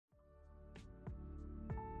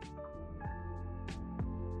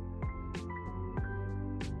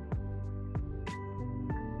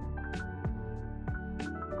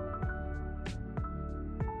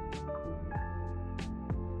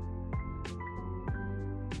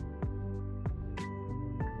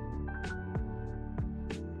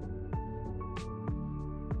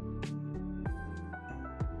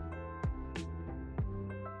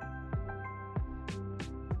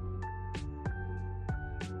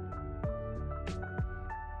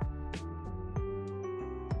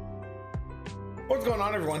What's going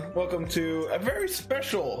on, everyone? Welcome to a very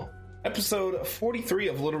special episode 43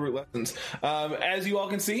 of Little Root Lessons. As you all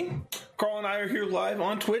can see, Carl and I are here live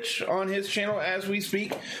on Twitch on his channel as we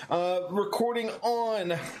speak, recording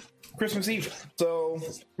on Christmas Eve. So,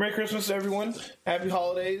 Merry Christmas, everyone. Happy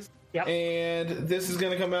holidays. Yep. And this is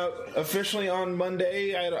going to come out officially on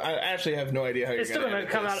Monday. I actually have no idea how you're going to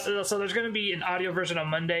come out. So there's going to be an audio version on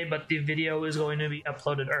Monday, but the video is going to be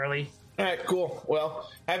uploaded early. All right, cool.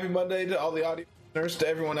 Well, happy Monday to all the audio listeners, to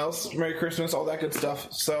everyone else. Merry Christmas, all that good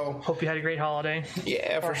stuff. So, hope you had a great holiday.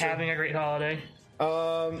 Yeah, or sure. Having a great holiday.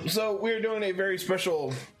 So we're doing a very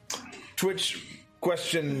special Twitch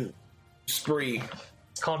question spree.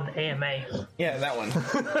 It's called an AMA. Yeah, that one.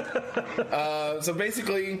 So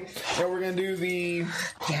basically, we're going to do the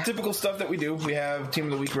typical stuff that we do. We have Team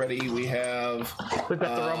of the Week ready. We've got the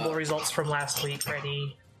Rumble results from last week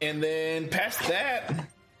ready. And then past that,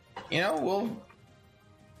 we'll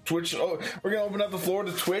Twitch. Oh, we're going to open up the floor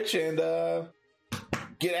to Twitch and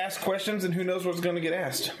get asked questions, and who knows what's going to get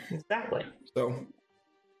asked. Exactly.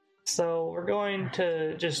 So we're going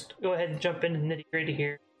to just go ahead and jump into the nitty-gritty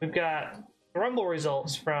here. We've got the Rumble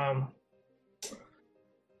results from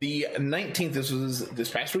the 19th. This was this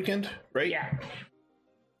past weekend, right? Yeah.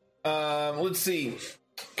 Let's see.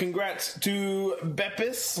 Congrats to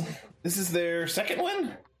Beppis. This is their second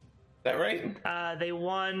win. Is that right? They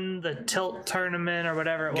won the Tilt tournament or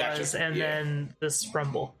whatever it was, and then this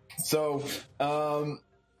Rumble. So,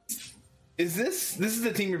 is this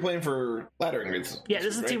the team you're playing for laddering? Yeah,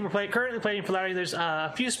 this is the team we're currently playing for laddering. There's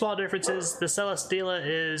a few small differences. The Celesteela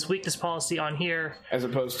is weakness policy on here, as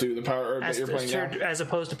opposed to the Power Herb that you're playing now. As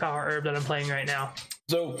opposed to Power Herb that I'm playing right now.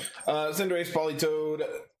 So, Cinderace, Politoed,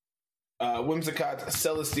 Whimsicott,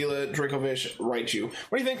 Celesteela, Dracovish, Raichu.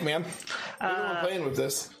 What do you think, man? What are we playing with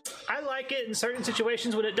this? I like it in certain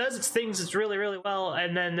situations. When it does its things, it's really, really well.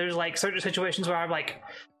 And then there's like certain situations where I'm like,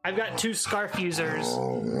 I've got two Scarf users.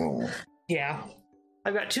 Oh, no. Yeah.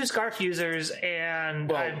 I've got two Scarf users, and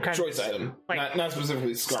I'm kind choice of item, like, not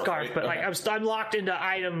specifically Scarf, right? but okay. like I'm locked into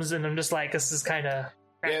items, and I'm just like, this is kind of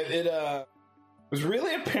it was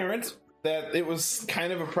really apparent that it was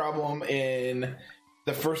kind of a problem in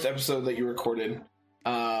the first episode that you recorded,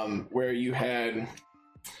 where you had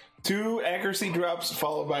 2 accuracy drops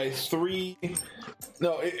followed by 3.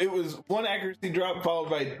 No, it was 1 accuracy drop followed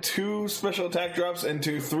by 2 special attack drops and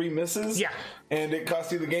 3 misses. Yeah. And it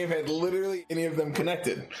cost you the game had literally any of them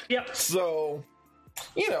connected. Yep. So,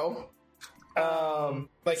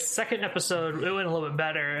 like second episode, it went a little bit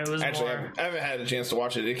better. It was actually, more... I haven't had a chance to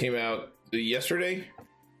watch it. It came out yesterday.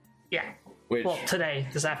 Yeah. Well, today,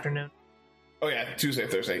 this afternoon. Oh yeah, Tuesday,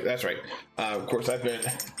 Thursday. That's right. Of course, I've been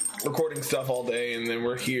recording stuff all day, and then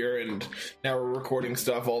we're here, and now we're recording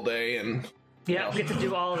stuff all day, and yeah, we get to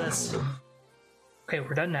do all of this. Okay,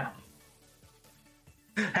 we're done now.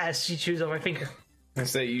 As she chews on my finger. I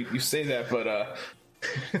say you say that, but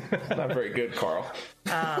not very good, Carl.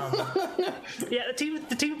 Yeah,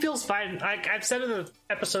 the team feels fine. Like I've said in the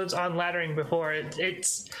episodes on laddering before,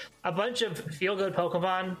 it's a bunch of feel good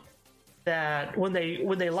Pokemon that when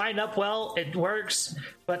they line up well, it works.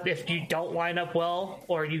 But if you don't line up well,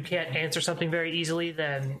 or you can't answer something very easily,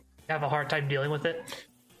 then you have a hard time dealing with it.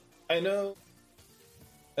 I know.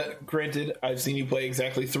 Granted, I've seen you play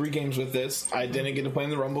exactly 3 games with this. I didn't get to play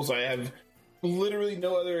in the Rumbles. I have literally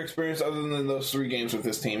no other experience other than those 3 games with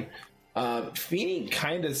this team. Feeny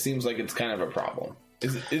kind of seems like it's kind of a problem.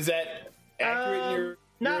 Is that accurate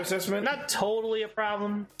in your assessment? Not totally a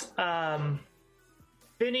problem.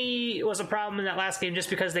 Finny was a problem in that last game just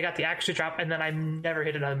because they got the accuracy drop, and then I never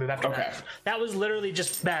hit another move after that. That was literally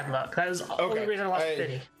just bad luck. That was the only reason I lost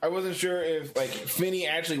Finny. I wasn't sure if Finny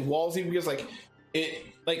actually walls you because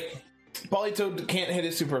Politoed can't hit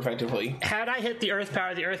it super effectively. Had I hit the Earth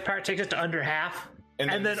Power takes it to under half,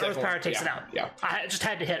 and then Earth Power takes it out. Yeah, I just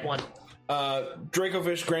had to hit one.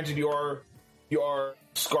 Dracovish, granted, you are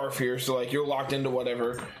Scarf here, so you're locked into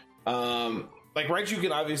whatever. Raichu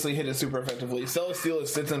can obviously hit it super effectively. Celesteela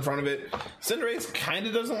sits in front of it. Cinderace kind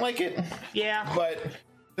of doesn't like it. Yeah. But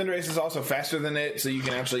Cinderace is also faster than it, so you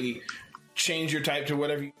can actually change your type to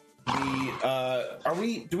whatever you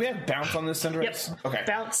need. Do we have bounce on this Cinderace? Yep. Okay.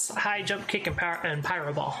 Bounce, high jump, kick, and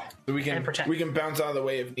Pyro Ball. So we can bounce out of the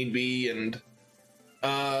way if need be, and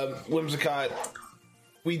Whimsicott.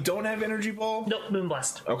 We don't have Energy Ball? Nope,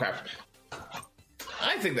 Moonblast. Okay.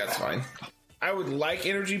 I think that's fine. I would like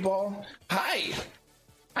Energy Ball. Hi,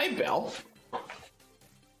 Belle.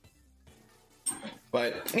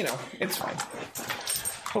 But, it's fine.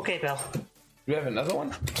 Okay, Belle. Do we have another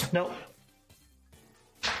one? Nope.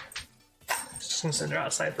 Just gonna send her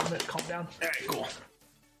outside for a minute. Calm down. Alright, cool.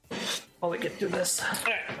 While we get through this.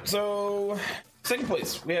 Alright, so second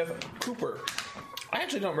place, we have Cooper. I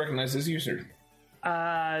actually don't recognize this user.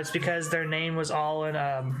 It's because their name was all in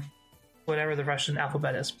whatever the Russian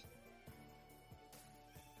alphabet is.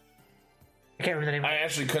 I can't remember the name. I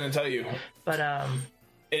actually couldn't tell you. But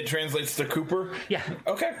it translates to Cooper? Yeah.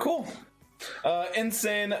 Okay, cool.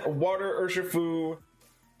 Ensign, Water, Urshifu,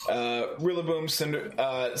 Rillaboom, Cinder,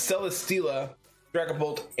 Celesteela,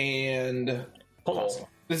 Dragapult, and Cole.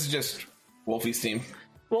 This is just Wolfie's team.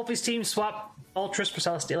 Wolfie's team swap Ultras for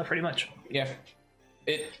Celesteela, pretty much. Yeah.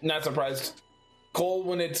 Not surprised. Cole,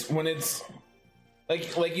 when it's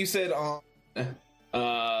like you said on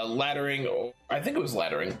laddering, I think it was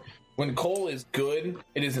laddering. When Cole is good,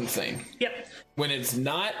 it is insane. Yep. When it's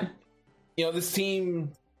not, this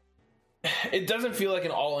team, it doesn't feel like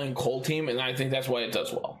an all-in Cole team, and I think that's why it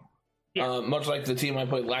does well. Yeah. Much like the team I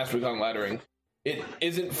played last week on laddering, it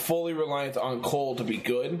isn't fully reliant on Cole to be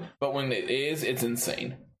good, but when it is, it's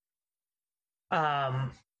insane.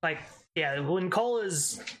 When Cole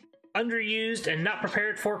is underused and not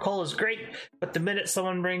prepared for, Cole is great, but the minute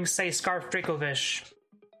someone brings, say, Scarf Dracovish,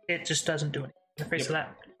 it just doesn't do anything in the face of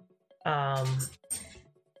that.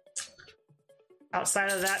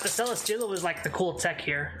 Outside of that, the Celesteela was like the cool tech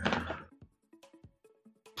here.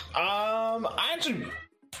 I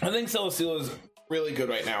think Celesteela is really good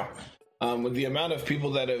right now. With the amount of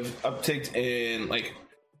people that have upticked in like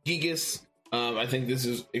Gigas, I think this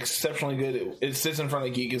is exceptionally good. It sits in front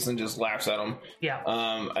of Gigas and just laughs at him. Yeah.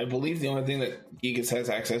 I believe the only thing that Gigas has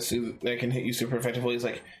access to that can hit you super effectively is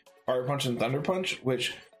like Fire Punch and Thunder Punch,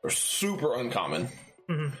 which are super uncommon.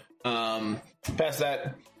 Mm-hmm. Past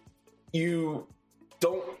that, you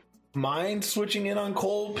don't mind switching in on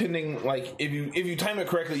Cole, pending like if you time it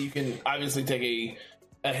correctly, you can obviously take a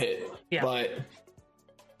hit. Yeah. But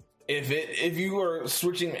if you are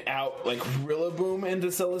switching out like Rillaboom into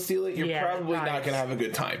Celesteela, you're probably not gonna have a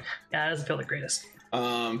good time. Yeah, it doesn't feel the greatest.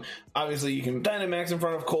 Obviously you can Dynamax in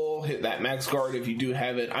front of Cole, hit that Max Guard if you do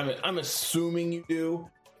have it. I'm assuming you do,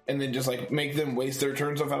 and then just like make them waste their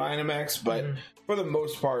turns off an Dynamax. But for the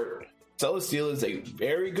most part, Celesteela is a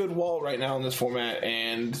very good wall right now in this format,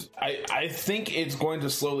 and I think it's going to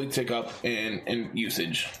slowly tick up in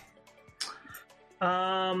usage.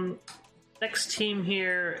 Next team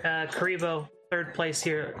here, Karibo, third place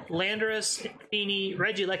here. Landorus, Feeny,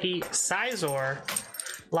 Regieleki, Scizor,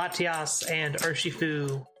 Latias, and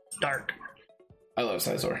Urshifu Dark. I love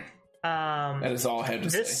Scizor. That is all I have to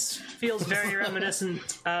say. This feels very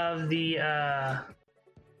reminiscent of the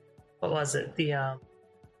what was it?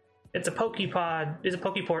 It's a Pokepod. It's a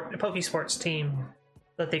Pokesports team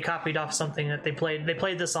that they copied off something that they played. They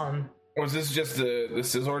played this on. Was this just the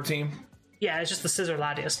Scizor team? Yeah, it's just the Scizor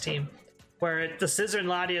Latias team, where the Scizor and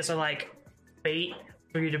Latias are like bait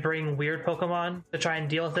for you to bring weird Pokemon to try and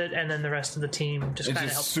deal with it, and then the rest of the team just kind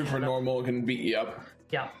of helps. It's just super normal and can beat you up.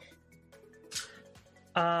 Yeah.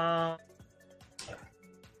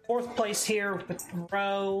 Fourth place here with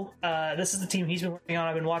Ro. This is the team he's been working on.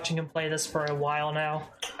 I've been watching him play this for a while now.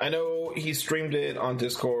 I know he streamed it on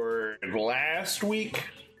Discord last week.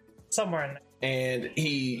 Somewhere in there. And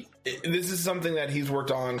this is something that he's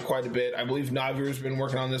worked on quite a bit. I believe Navir's been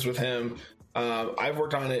working on this with him. I've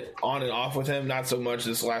worked on it on and off with him, not so much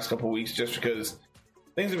this last couple weeks, just because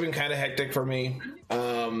things have been kind of hectic for me.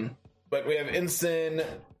 But we have Ensign,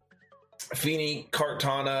 Feeny,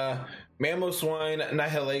 Kartana, Mamoswine,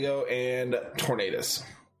 Nihilego, and Tornadus.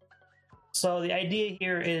 So the idea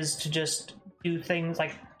here is to just do things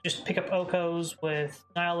like just pick up Okos with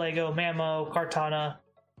Nihilego, Mamo, Kartana,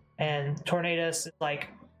 and Tornadus is like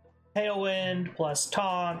Tailwind plus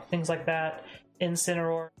Taunt, things like that.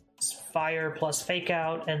 Incineroar is Fire plus Fake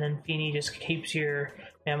Out, and then Feeny just keeps your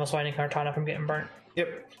Mamoswine and Kartana from getting burnt.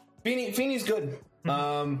 Yep. Feeny's good.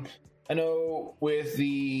 Mm-hmm. I know with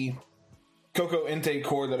the Coco Intake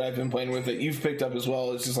core that I've been playing with that you've picked up as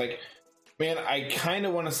well, it's just like, man, I kind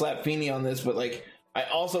of want to slap Feeny on this, but like I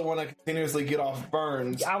also want to continuously get off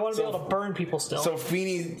burns. I want to be able to burn people still. So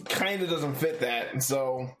Feeny kind of doesn't fit that, and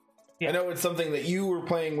so yeah. I know it's something that you were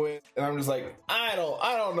playing with, and I'm just like, I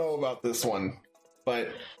don't know about this one, but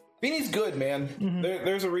Feeny's good, man. Mm-hmm.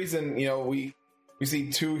 There's a reason, we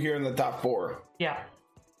see 2 here in the top 4. Yeah.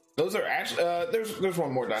 Those are actually there's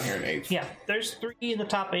one more down here in 8th. Yeah, there's 3 in the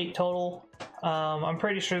top 8 total. I'm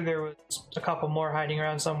pretty sure there was a couple more hiding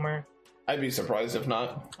around somewhere. I'd be surprised if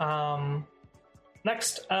not.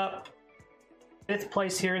 Next up, 5th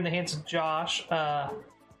place here in the hands of Josh.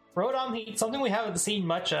 Rotom Heat, something we haven't seen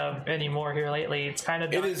much of anymore here lately. It's kind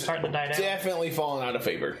of starting to die down. Definitely fallen out of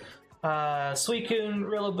favor. Suicune,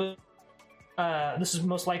 Rillaboom. This is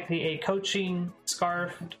most likely a coaching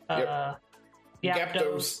Scarf. Yep.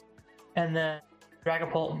 Gyarados, and then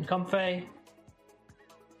Dragapult and Comfey.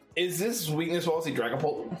 Is this weakness policy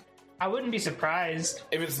Dragapult? I wouldn't be surprised.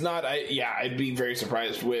 If it's not, I'd be very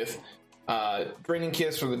surprised with Draining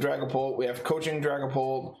Kiss for the Dragapult. We have Coaching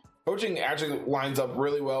Dragapult. Coaching actually lines up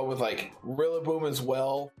really well with like Rillaboom as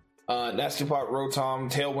well. Nasty Pot,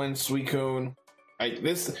 Rotom, Tailwind, Suicune. Like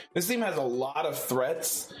this team has a lot of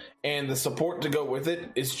threats, and the support to go with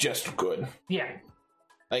it is just good. Yeah.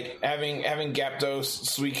 Like having Gyapdos,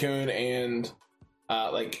 Suicune, and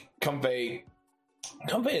like Comfey.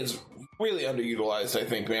 Comfey is really underutilized, I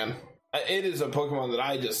think, man. It is a Pokemon that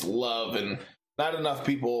I just love, and not enough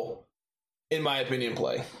people, in my opinion,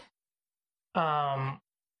 play.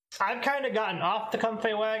 I've kind of gotten off the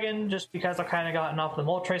Comfey wagon just because I've kind of gotten off the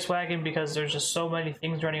Moltres wagon because there's just so many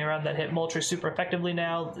things running around that hit Moltres super effectively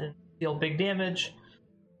now and deal big damage.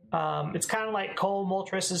 It's kind of like Cole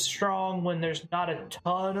Moltres is strong when there's not a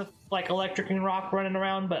ton of like Electric and Rock running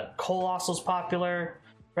around, but Colossal's popular.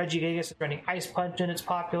 Regigigas is running Ice Punch and it's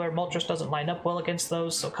popular. Moltres doesn't line up well against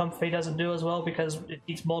those, so Comfey doesn't do as well because it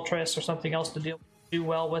needs Moltres or something else to do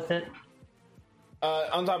well with it.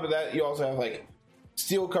 On top of that, you also have like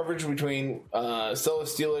Steel coverage between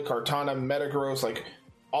Celesteela, Kartana, Metagross, like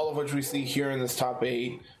all of which we see here in this top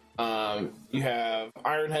 8. You have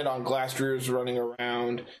Ironhead on Glastriers running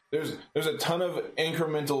around. There's a ton of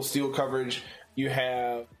incremental steel coverage. You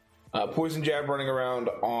have Poison Jab running around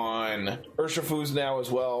on Urshifu's now as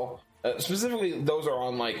well. Specifically, those are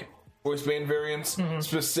on like voice band variants,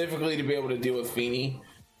 specifically to be able to deal with Feeny.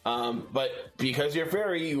 But because you're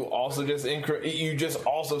fairy, you also just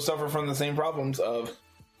also suffer from the same problems of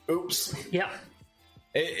oops. Yeah.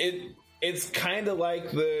 It's kind of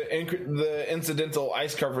like the incidental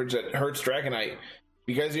ice coverage that hurts Dragonite.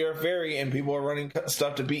 Because you're a fairy and people are running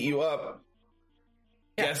stuff to beat you up.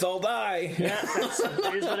 Yeah. Guess I'll die. Yeah,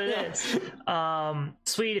 it is what it is.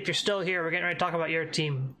 Sweet, if you're still here, we're getting ready to talk about your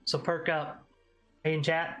team. So perk up. Are you in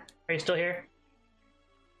chat? Are you still here?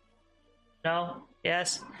 No?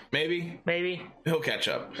 Yes? Maybe. He'll catch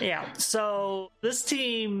up. Yeah. So this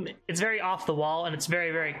team, it's very off the wall and it's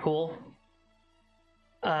very, very cool.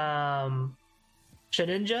 Shedinja,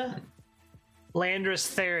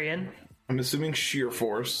 Landorus Therian. I'm assuming Sheer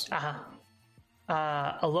Force.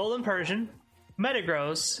 Alolan Persian,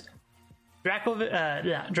 Metagross,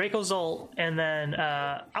 Dracozolt, and then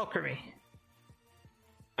Alchemy.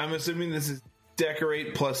 I'm assuming this is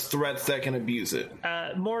Decorate plus threats that can abuse it.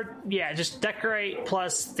 Just Decorate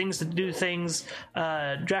plus things to do things.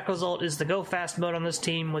 Dracozolt is the go fast mode on this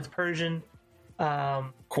team with Persian.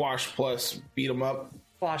 Quash plus beat them up.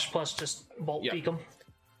 Quash plus just Bolt Beak them.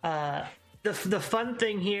 The fun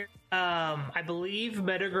thing here, I believe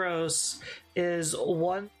Metagross is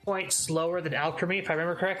 1 point slower than Alchemy, if I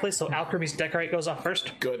remember correctly. So Alchemy's Decorate goes off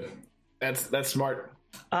first. Good. That's smart.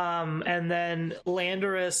 And then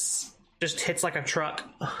Landorus just hits like a truck,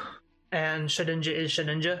 and Shedinja is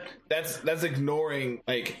Shedinja. That's ignoring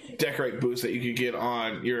like Decorate boost that you could get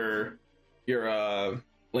on your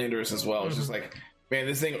Landorus as well. It's just like, man,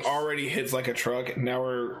 this thing already hits like a truck, and now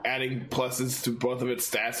we're adding pluses to both of its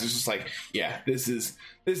stats. It's just like, yeah, this is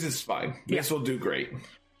fine. This will do great.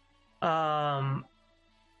 Next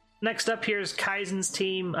up here is Kaizen's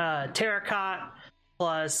team, Terracotta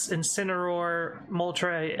plus Incineroar,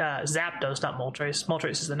 Zapdos, not Moltres.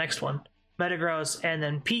 Moltres is the next one. Metagross, and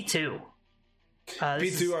then P2.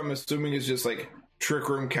 P2, I'm assuming, is just like Trick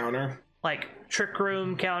Room counter. Like Trick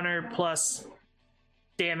Room counter plus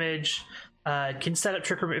damage. Can set up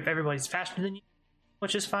Trick Room if everybody's faster than you,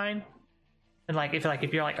 which is fine. And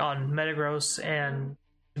if you're like on Metagross and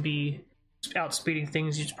to be outspeeding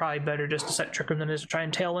things, it's probably better just to set Trick Room than it is to try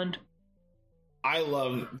and Tailwind. I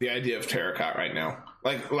love the idea of Terracotta right now.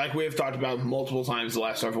 Like we have talked about multiple times the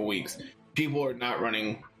last several weeks. People are not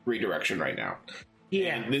running Redirection right now.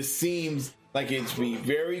 Yeah. And this seems like it's be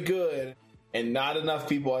very good, and not enough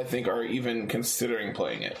people, I think, are even considering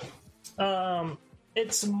playing it.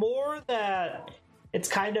 It's more that it's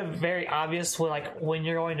kind of very obvious when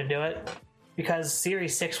you're going to do it, because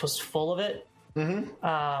Series 6 was full of it.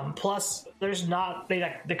 Plus, there's not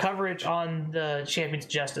the coverage on the Champions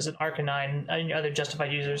of Justice and Arcanine and other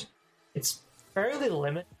Justified users. It's fairly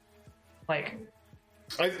limited.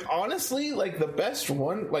 Honestly, the best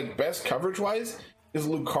one, best coverage wise, is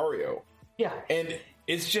Lucario. Yeah, and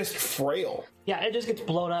it's just frail. Yeah, it just gets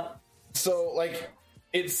blown up. So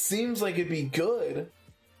it seems like it'd be good,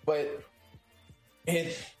 but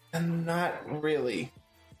it's not really.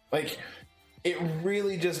 It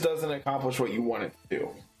really just doesn't accomplish what you want it to do.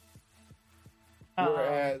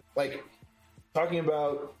 Whereas, talking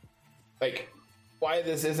about, why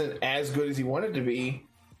this isn't as good as you want it to be,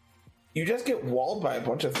 you just get walled by a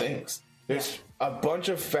bunch of things. There's a bunch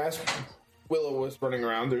of fast Willow was running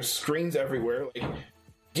around. There's screens everywhere. Like,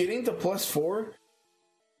 getting to +4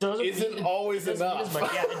 isn't always enough.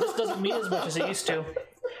 Yeah, it just doesn't mean as much as it used to.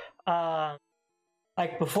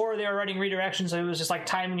 Like before, they were running redirections, so it was just like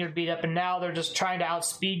timing your beat up, and now they're just trying to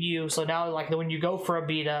outspeed you. So now, like when you go for a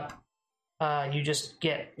beat up, you just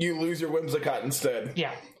you lose your Whimsicott instead.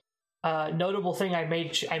 Yeah. Notable thing, I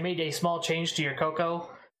made a small change to your Coco.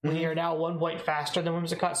 We are now 1 point faster than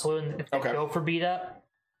Whimsicott, so if they go for beat up,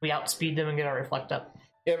 we outspeed them and get our reflect up.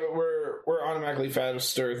 Yeah, but we're automatically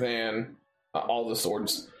faster than all the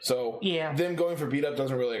swords. So them going for beat up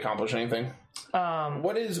doesn't really accomplish anything.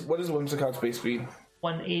 What is Whimsicott's base speed?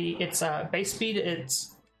 180. It's base speed.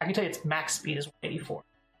 I can tell you its max speed is 184.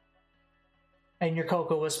 And your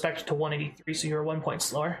Coco was spec'd to 183, so you're 1 point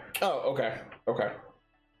slower. Oh, okay.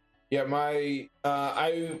 Yeah, my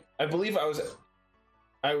I believe I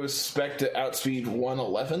was spec'd to outspeed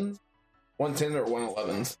 111, 110 or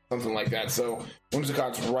 111s, something like that. So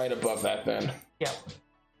Whimsicott's right above that then. Yeah.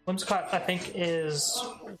 Whimsicott, I think, is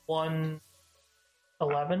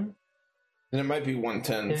 111. And it might be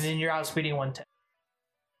 110. And then you're outspeeding 110.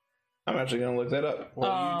 I'm actually going to look that up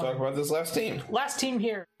while you talk about this last team. Last team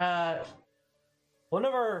here. One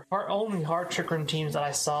of our only hard trick room teams that I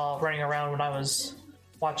saw running around when I was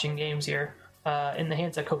watching games here in the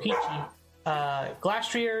hands of Kokichi.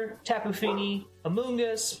 Glastrier, Tapu Fini,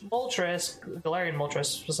 Amoonguss, Moltres, Galarian Moltres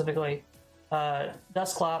specifically,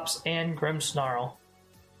 Dusclops, and Grimmsnarl.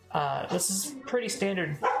 This is pretty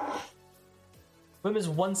standard. Wim is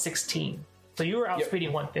 116, so you were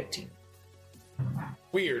outspeeding 115.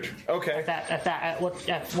 Weird. Okay. At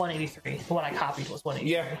 183. The one I copied was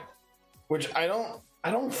 183. Yeah. Which I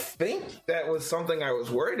don't think that was something I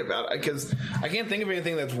was worried about, because I can't think of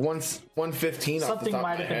anything that's 115 off the Something top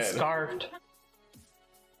might of my have been head. scarfed.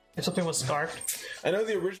 If something was scarfed. I know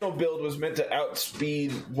the original build was meant to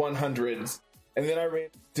outspeed 100s, and then I ran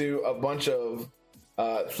into a bunch of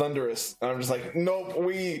Thunderous, and I'm just like, nope,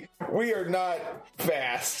 we are not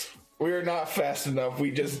fast. We are not fast enough.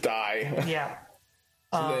 We just die. Yeah.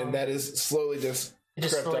 So then that is slowly just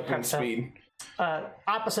crept up in speed.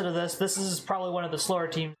 Opposite of this is probably one of the slower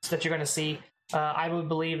teams that you're going to see. I would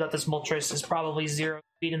believe that this Moltres is probably 0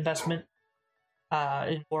 speed investment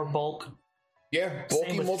in more bulk. Yeah,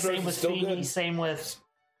 bulky Moltres is still good. Same with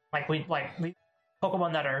like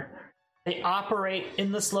Pokemon that they operate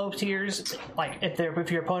in the slow tiers. Like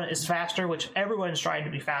if your opponent is faster, which everyone's trying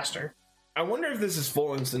to be faster. I wonder if this is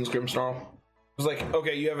full instance Grimmsnarl. It's like,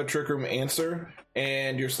 okay, you have a Trick Room answer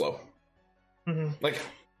and you're slow. Mm-hmm. Like,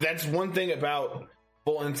 that's one thing about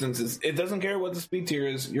full instances. It doesn't care what the speed tier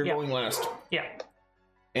is. You're going last. Yeah.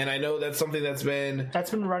 And I know that's something that's been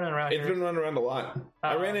running around. It's been running around a lot.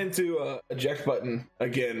 I ran into a eject button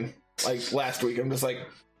again, like last week. I'm just like,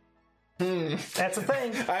 That's a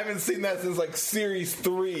thing. I haven't seen that since like Series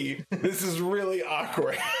 3. This is really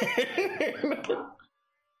awkward.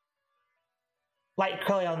 Light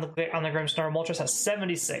Curly on the Grimmsnarl. Moltres has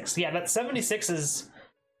 76. Yeah, that 76 is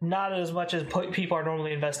not as much as people are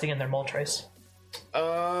normally investing in their Moltres.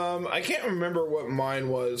 I can't remember what mine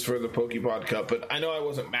was for the Pokepod Cup, but I know I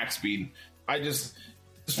wasn't max speed. I just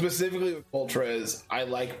specifically with Moltres, I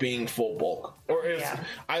like being full bulk, or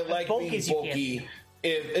I like being bulky.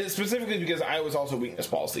 Specifically because I was also weakness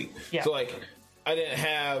policy. Yeah. So like,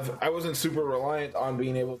 I wasn't super reliant on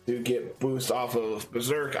being able to get boost off of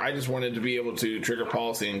Berserk. I just wanted to be able to trigger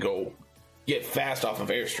policy and go get fast off of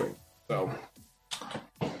Airstream. So.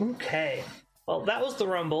 Okay. Well, that was the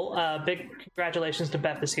Rumble. Big congratulations to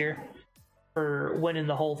Beth this year for winning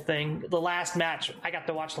the whole thing. The last match, I got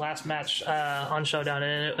to watch the last match on Showdown,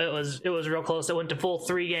 and it was real close. It went to full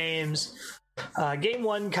 3 games. Game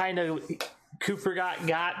 1 kind of Cooper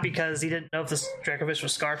got because he didn't know if this Dracovish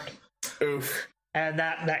was scarfed. Oof. And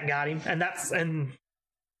that got him. And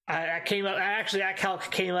I came up. That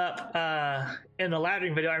calc came up in the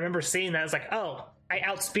laddering video. I remember seeing that. I was like, oh, I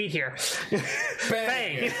outspeed here.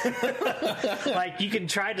 Bang! Like, you can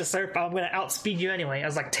try to surf. I'm going to outspeed you anyway. I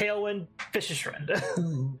was like, Tailwind, Vicious Rend.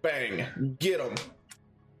 Bang! Get him.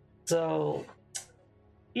 So,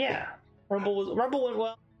 yeah, Rumble went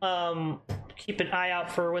well. Keep an eye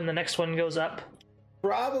out for when the next one goes up.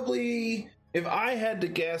 Probably, if I had to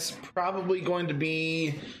guess, probably going to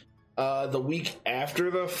be the week after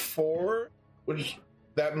the 4th, which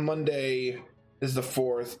that Monday is the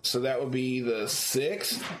 4th, so that would be the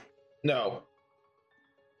 6th? No.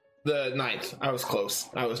 The 9th. I was close.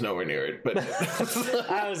 I was nowhere near it, but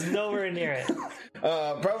I was nowhere near it.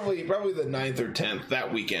 Probably the 9th or 10th,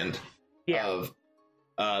 that weekend of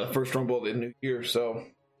the first Rumble of the new year, so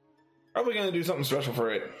probably going to do something special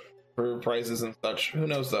for it, for prizes and such. Who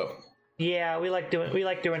knows, though? Yeah, we like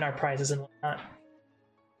doing our prizes and whatnot.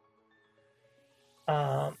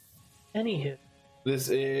 Anywho, This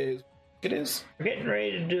is it is. we're getting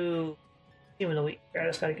ready to do Team of the Week. I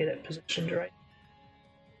just gotta get it positioned right.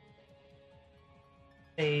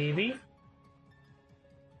 Maybe.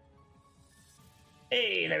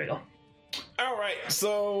 Hey, there we go. All right,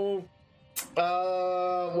 so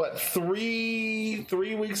what 3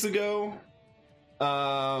 weeks ago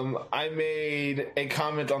I made a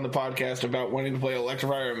comment on the podcast about wanting to play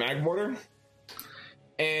Electivire and Magmortar,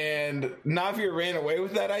 and Navir ran away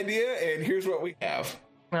with that idea, and here's what we have.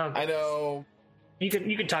 Well, I know you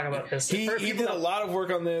could talk about this. he did a lot of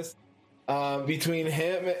work on this. Between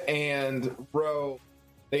him and Ro,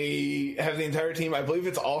 they have the entire team. I believe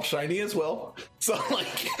it's all shiny as well. So,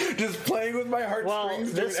 like, just playing with my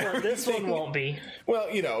heartstrings. Well, this one won't be. Well,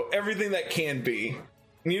 you know, everything that can be.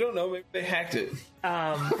 And you don't know, maybe they hacked it.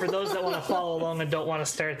 For those that want to follow along and don't want to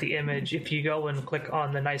stare at the image, if you go and click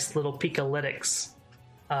on the nice little Pikalytics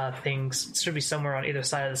things, it should be somewhere on either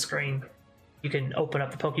side of the screen. You can open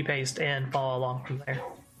up the PokePaste and follow along from there.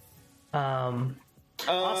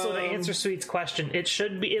 Also, to answer Sweet's question,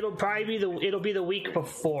 it'll be the week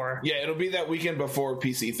before. Yeah, it'll be that weekend before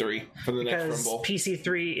PC3 for the next Rumble.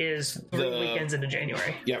 PC3 is 3 weekends into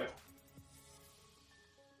January. Yep.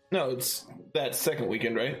 No, it's that second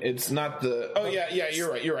weekend, right? It's not the... Oh, yeah,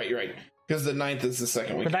 you're right. Because the 9th is the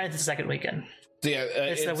second weekend. The 9th is the second weekend. So, yeah,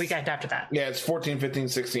 it's the weekend after that. Yeah, it's 14, 15,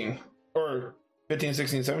 16. Or 15,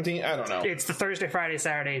 16, 17? I don't know. It's the Thursday, Friday,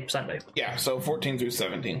 Saturday, Sunday. Yeah, so 14 through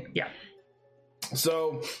 17. Yeah.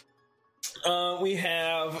 So, we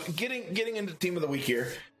have... Getting into Team of the Week here,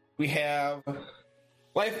 we have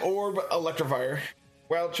Life Orb, Electivire,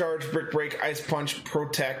 Wild Charge, Brick Break, Ice Punch,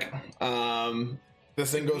 Protect.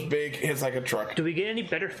 This thing goes big, hits like a truck. Do we get any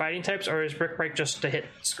better fighting types, or is Brick Break just to hit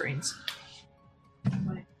screens?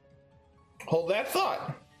 Hold that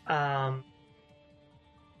thought.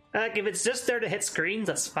 Like, if it's just there to hit screens,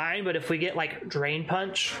 that's fine, but if we get, like, Drain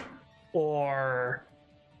Punch, or,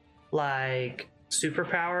 like,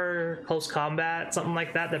 Superpower, Close Combat, something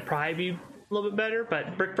like that, that'd probably be a little bit better,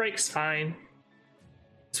 but Brick Break's fine.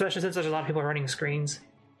 Especially since there's a lot of people running screens.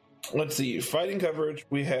 Let's see. Fighting coverage,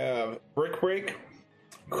 we have Brick Break,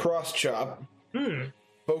 Cross Chop,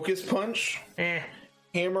 Focus Punch,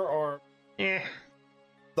 Hammer Arm,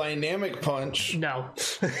 Dynamic Punch, no.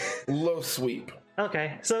 Low Sweep.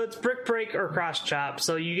 Okay, so it's Brick Break or Cross Chop,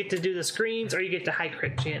 so you get to do the screens or you get the high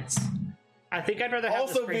crit chance. I think I'd rather have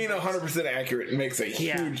also being 100% accurate makes a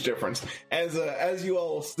huge difference. As you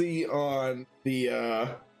all see on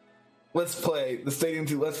the Let's Play, the Stadium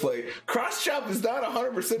 2 Let's Play, Cross Chop is not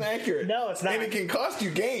 100% accurate. No, it's not. And it can cost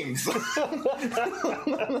you games.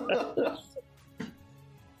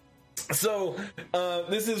 So,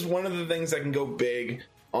 this is one of the things that can go big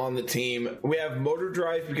on the team. We have Motor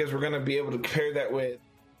Drive because we're going to be able to pair that with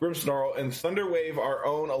Grimmsnarl, and Thunder Wave, our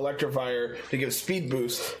own Electivire, to give speed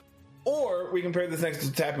boost. Or we can pair this next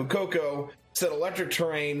to Tapu Koko, set electric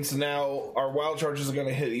terrain, so now our Wild Charges are going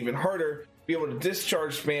to hit even harder, be able to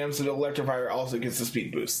discharge spam so the Electivire also gets the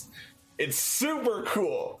speed boost. It's super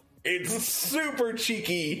cool. It's super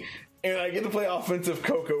cheeky, and I get to play offensive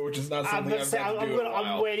Koko, which is not something I've done to do in a while.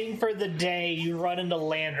 I'm waiting for the day you run into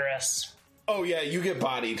Landorus. Oh yeah, you get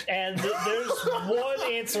bodied. And there's one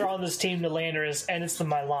answer on this team to Landorus, and it's the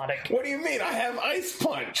Milotic. What do you mean? I have Ice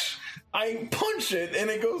Punch. I punch it, and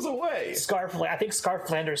it goes away. I think Scarf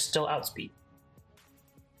Landorus still outspeed.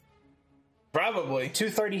 Probably.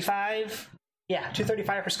 235? Yeah,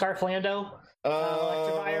 235 for Scarf Lando.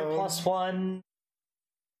 Electivire +1.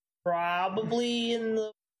 Probably in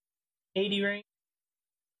the 80 range.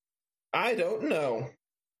 I don't know.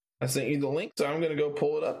 I sent you the link, so I'm going to go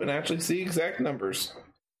pull it up and actually see exact numbers.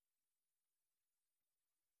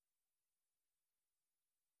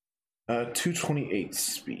 228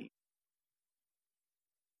 speed.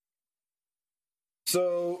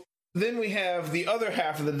 So then we have the other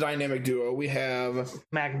half of the dynamic duo. We have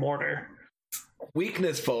Magmortar.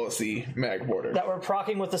 Weakness Policy Magmortar. That we're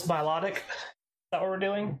proccing with this Milotic? Is that what we're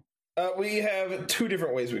doing? We have two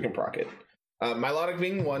different ways we can proc it. Milotic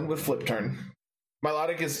being one with Flip Turn.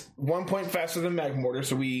 Milotic is 1 point faster than Magmortar,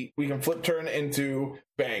 so we can Flip Turn into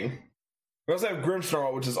Bang. We also have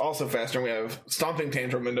Grimmsnarl, which is also faster, and we have Stomping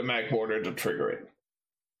Tantrum into Magmortar to trigger it.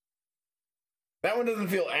 That one doesn't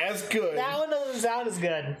feel as good. That one doesn't sound as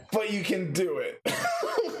good. But you can do it.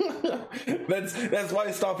 That's why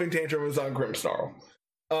Stomping Tantrum is on Grimmsnarl.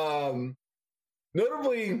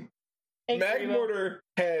 Notably, Magmortar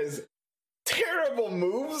has terrible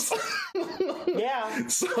moves. Yeah.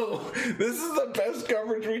 So this is the best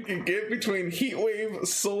coverage we can get between Heat Wave,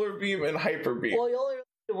 Solar Beam, and Hyper Beam. Well, you only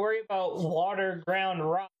to worry about water, ground,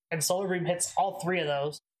 rock, and Solar Beam hits all three of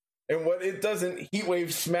those. And what it doesn't, Heat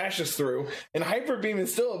Wave smashes through. And Hyper Beam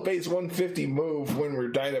is still a base 150 move when we're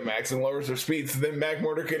Dynamax and lowers their speed, so then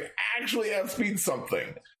Magmortar can actually outspeed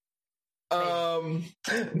something.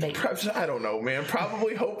 Maybe. I don't know, man.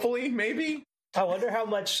 Probably, hopefully, maybe. I wonder how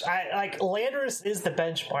much Landorus is the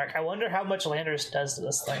benchmark. I wonder how much Landorus does to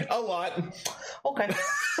this thing. A lot. Okay.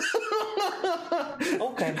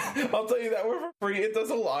 Okay. I'll tell you that we're for free. It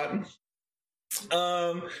does a lot.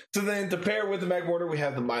 So then to pair with the Magmortar, we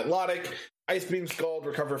have the Milotic, Ice Beam, Scald,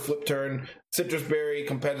 Recover, Flip Turn, Citrus Berry,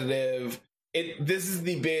 Competitive. This is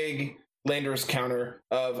the big Landorus counter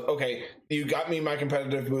of, okay, you got me my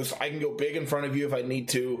competitive boost. I can go big in front of you if I need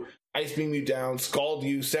to. Ice Beam you down, Scald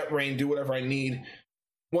you, set rain, do whatever I need.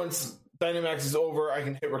 Once Dynamax is over, I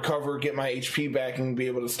can hit Recover, get my HP back, and be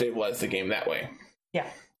able to stabilize the game that way. Yeah.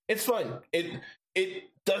 It's fun. It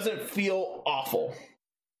doesn't feel awful.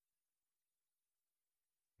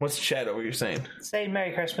 What's Shadow, what you're saying? Saying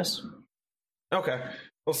Merry Christmas. Okay.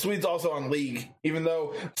 Well, Swede's also on League, even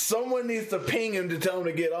though someone needs to ping him to tell him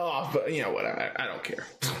to get off, but, you know, whatever. I don't care.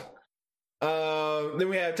 Then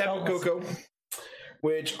we have Tapu Koko,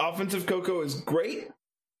 which offensive Koko is great,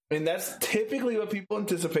 and that's typically what people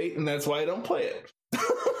anticipate, and that's why I don't play it.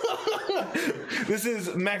 This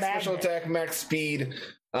is max special attack, max speed,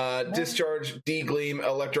 discharge, D-Gleam,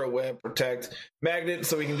 Electro Web, Protect, Magnet,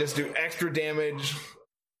 so we can just do extra damage,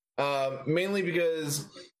 mainly because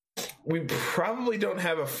we probably don't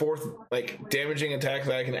have a fourth, like, damaging attack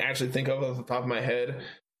that I can actually think of off the top of my head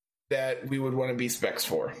that we would want to be specs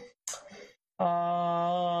for.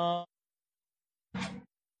 All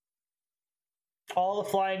the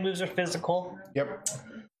flying moves are physical. Yep.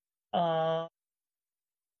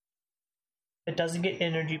 It doesn't get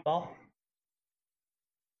Energy Ball.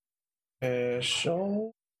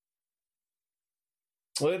 Special.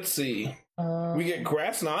 Let's see. We get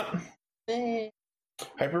Grass Knot.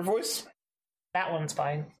 Hyper Voice. That one's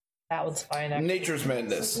fine. Actually. Nature's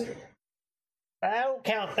Madness. I don't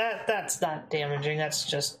count that. That's not damaging. That's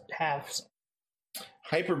just halves.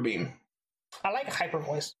 Hyper Beam. I like Hyper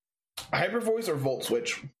Voice. Hyper Voice or Volt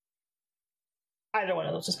Switch? Either one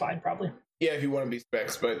of those is fine, probably. Yeah, if you want to be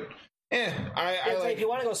specs, but I like. If you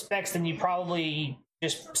want to go specs, then you probably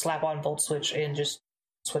just slap on Volt Switch and just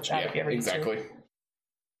switch out if you ever need to. Exactly.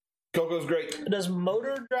 Coco's great. Does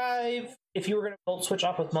Motor Drive, if you were going to Volt Switch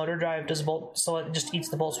off with Motor Drive, does Volt, so it just eats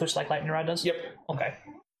the Volt Switch like Lightning Rod does? Yep. Okay.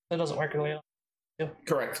 That doesn't work really well.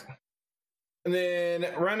 Correct. And then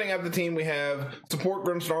rounding out the team, we have support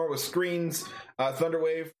Grimmsnarl with screens,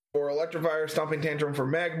 Thunderwave for Electivire, Stomping Tantrum for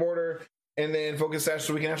Magmortar, and then Focus Sash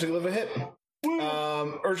so we can actually live a hit.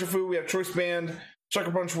 Urshifu, we have Choice Band,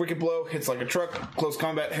 Sucker Punch, Wicked Blow, hits like a truck, Close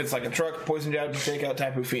Combat, hits like a truck, Poison Jab to take out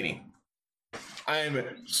Tapu Fini. I am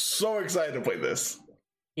so excited to play this.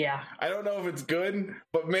 Yeah. I don't know if it's good,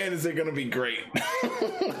 but man, is it going to be great.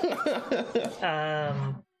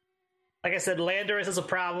 Like I said, Landorus is a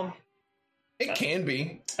problem. It can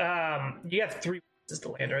be. You have 3 weaknesses to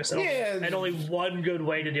Landorus. Yeah. And only one good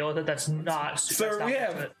way to deal with it. That's not... Sir, we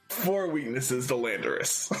have 4 weaknesses to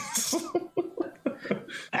Landorus.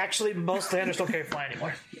 Actually, most Landorus don't carry fly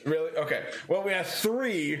anymore. Really? Okay. Well, we have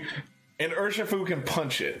 3, and Urshifu can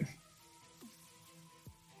punch it.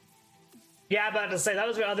 Yeah, I'm about to say, that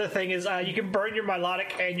was the other thing, is you can burn your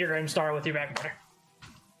Milotic and your Grimmsnarl with your Magmortar.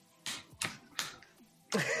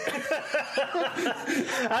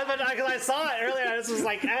 I saw it earlier, I just was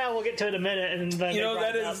like, we'll get to it in a minute, and then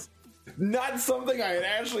that is not something I had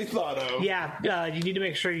actually thought of. Yeah, you need to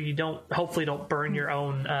make sure you hopefully don't burn your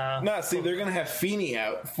own... see, they're going to have Fini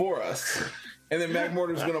out for us, and then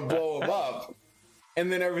Magmortar's going to blow him up. And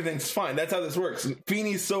then everything's fine. That's how this works.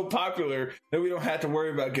 Fini's so popular that we don't have to worry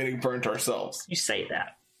about getting burnt ourselves. You say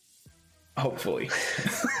that. Hopefully.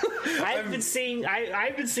 I've been seeing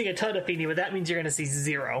a ton of Fini, but that means you're going to see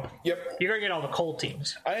 0. Yep. You're going to get all the cold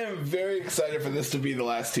teams. I am very excited for this to be the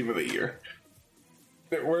last team of the year.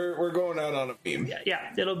 We're going out on a meme.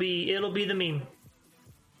 Yeah, it'll be the meme.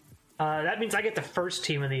 That means I get the first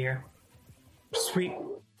team of the year. Sweet.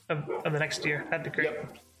 Of the next year. That'd be great.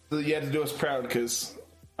 Yep. So you have to do us proud because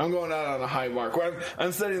I'm going out on a high mark.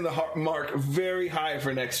 I'm setting the mark very high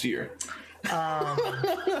for next year.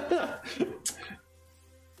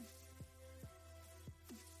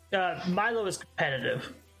 Milo is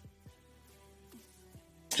competitive.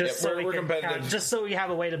 We're competitive. Just so we have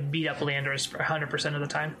a way to beat up Landorus for 100% of the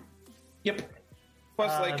time. Yep.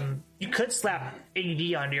 Plus, you could slap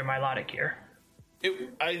AD onto your Milotic here.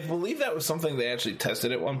 I believe that was something they actually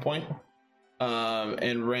tested at one point.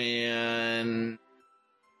 And ran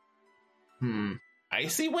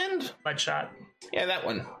Icy Wind? Mudshot. Yeah, that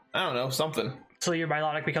one. I don't know, something. So your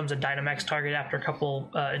Milotic becomes a Dynamax target after a couple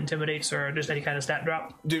intimidates or just any kind of stat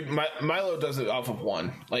drop. Dude, Milo does it off of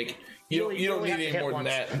one. Like you don't need any more than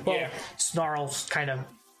that. Well, yeah, Snarl's kind of.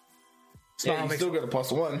 Yeah, you still get a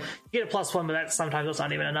 +1. You get a +1, but sometimes that's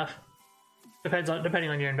not even enough. Depending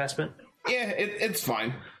on your investment. Yeah, it's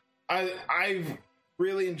fine. I've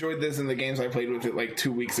really enjoyed this in the games I played with it like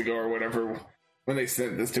 2 weeks ago or whatever when they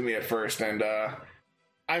sent this to me at first, and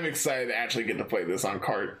I'm excited to actually get to play this on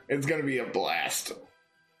cart. It's gonna be a blast.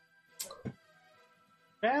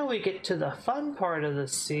 Now we get to the fun part of the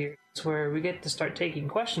series where we get to start taking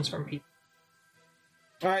questions from people.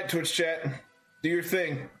 All right, Twitch chat, do your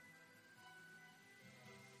thing.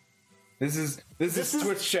 This is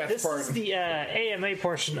Twitch chat's part. This is the AMA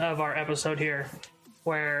portion of our episode here,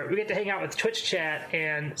 where we get to hang out with Twitch chat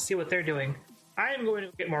and see what they're doing. I am going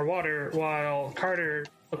to get more water while Carter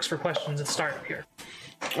looks for questions at the start here.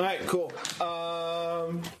 All right, cool.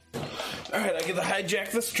 All right, I get to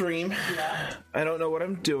hijack the stream. Yeah. I don't know what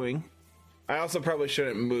I'm doing. I also probably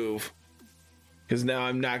shouldn't move because now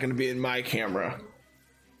I'm not going to be in my camera.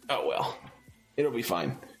 Oh well, it'll be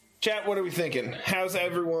fine. Chat, what are we thinking? How's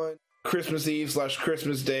everyone? Christmas Eve /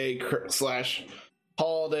 Christmas Day /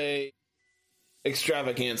 holiday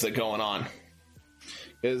extravaganza going on,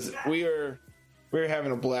 because we're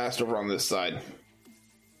having a blast over on this side.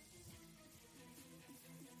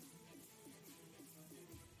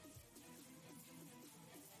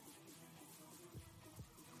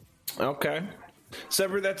 Okay,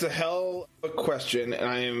 Sever, that's a hell of a question,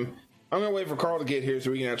 and I'm gonna wait for Carl to get here so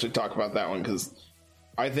we can actually talk about that one, because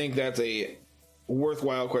I think that's a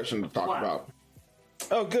worthwhile question to talk about.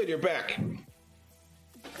 Oh, good, you're back.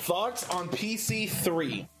 Thoughts on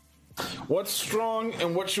PC3? What's strong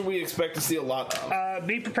and what should we expect to see a lot of?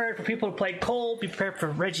 Be prepared for people to play Cole. Be prepared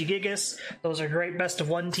for Regigigas. Those are great best of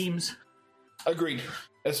one teams. Agreed.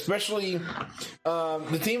 Especially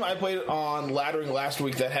the team I played on laddering last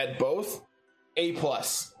week that had both A+.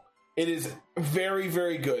 It is very,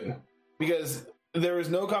 very good because there is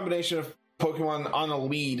no combination of Pokemon on a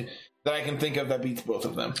lead that I can think of that beats both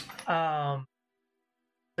of them.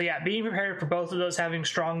 So yeah, being prepared for both of those, having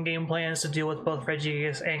strong game plans to deal with both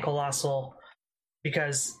Regigigas and Colossal,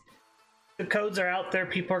 because the codes are out there.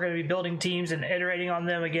 People are going to be building teams and iterating on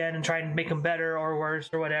them again and trying to make them better or worse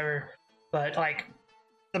or whatever. But like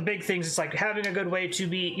the big things, it's like having a good way to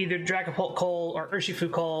be either Dragapult Cole or Urshifu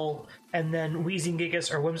Cole, and then Weezing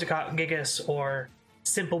Gigas or Whimsicott Gigas or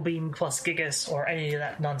Simple Beam plus Gigas or any of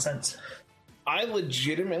that nonsense. I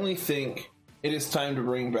legitimately think it is time to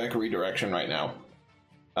bring back redirection right now.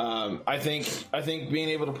 I think being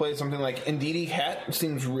able to play something like Indeedee Hat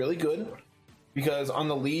seems really good because on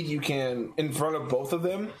the lead you can, in front of both of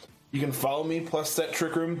them, you can follow me plus set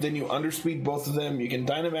Trick Room, then you underspeed both of them. You can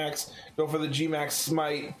Dynamax, go for the G-Max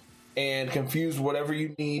Smite, and confuse whatever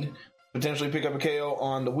you need. Potentially pick up a KO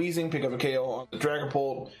on the Weezing, pick up a KO on the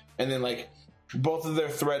Dragapult, and then like both of their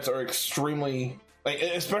threats are extremely, like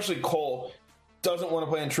especially Cole doesn't want to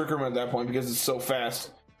play in Trick Room at that point because it's so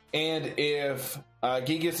fast. And if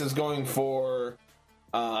Gigas is going for,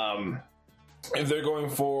 if they're going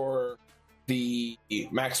for the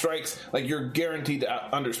max strikes, like you're guaranteed to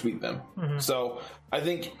underspeed them. Mm-hmm. So I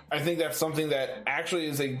think that's something that actually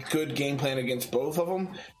is a good game plan against both of them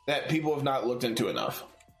that people have not looked into enough.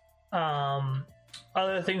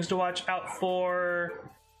 Other things to watch out for.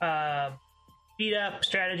 Beat up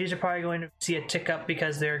strategies are probably going to see a tick up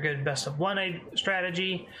because they're a good best of one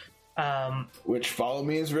strategy. Which Follow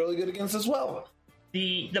Me is really good against as well.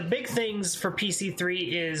 The big things for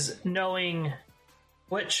PC3 is knowing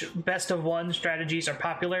which best of one strategies are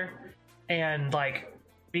popular and like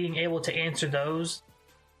being able to answer those.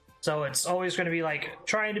 So it's always going to be like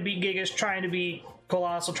trying to beat Gigas, trying to beat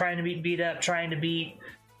Colossal, trying to beat Up, trying to beat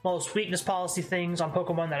most weakness policy things on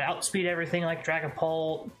Pokemon that outspeed everything, like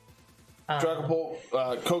Dragapult.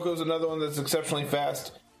 Coco's another one that's exceptionally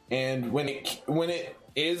fast, and when it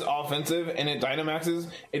is offensive and it Dynamaxes,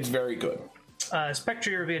 it's very good.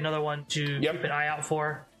 Spectrier would be another one to keep an eye out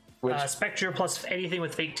for. Spectrier plus anything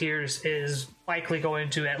with Fake Tears is likely going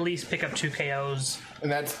to at least pick up 2 KOs. And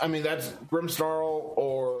that's Grimmsnarl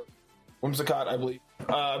or Whimsicott, I believe.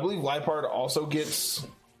 I believe Liepard also gets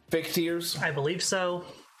Fake Tears. I believe so.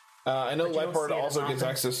 I know Liepard also gets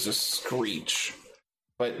access to Screech,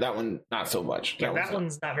 but that one not so much. Yeah, that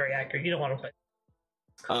one's not very accurate. You don't want to play.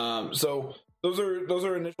 So those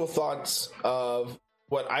are initial thoughts of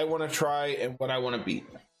what I want to try and what I want to beat.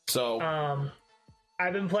 So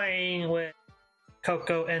I've been playing with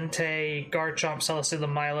Coco, Entei, Garchomp, Celesteela,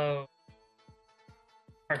 Milo,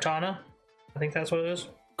 Kartana. I think that's what it is.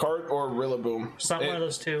 Cart or Rillaboom. One of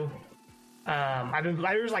those two.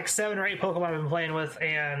 There's like 7 or 8 Pokemon I've been playing with,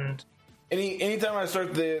 and anytime I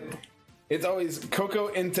start it's always Koko,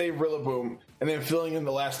 Entei, Rillaboom, and then filling in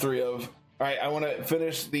the last 3 of, all right, I want to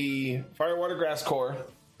finish the Fire, Water, Grass core,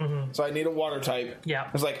 so I need a water type. Yeah.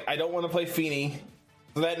 It's like, I don't want to play Feeny,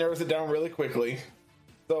 so that narrows it down really quickly.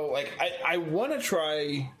 So, like, I want to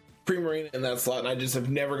try Primarina in that slot, and I just have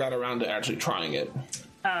never got around to actually trying it.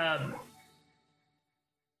 The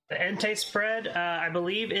Entei spread, I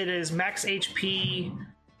believe it is max HP,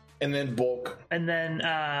 and then bulk, and then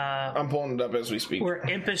I'm pulling it up as we speak. We're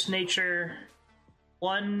Impish Nature,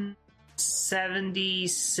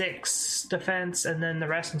 176 defense, and then the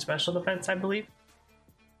rest in special defense, I believe.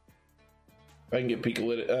 If I can get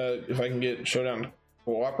if I can get Showdown to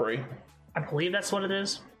cooperate, I believe that's what it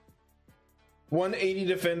is. 180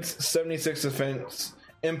 defense, 76 defense,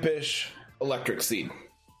 Impish, Electric Seed.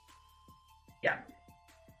 Yeah.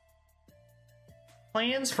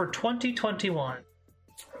 Plans for 2021.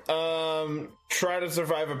 Try to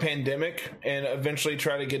survive a pandemic and eventually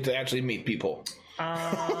try to get to actually meet people.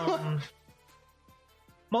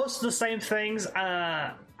 Most of the same things.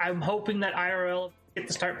 I'm hoping that IRL get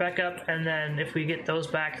to start back up, and then if we get those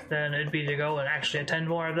back, then it'd be to go and actually attend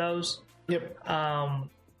more of those. Yep.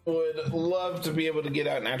 Would love to be able to get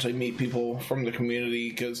out and actually meet people from the community,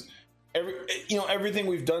 because everything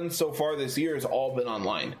we've done so far this year has all been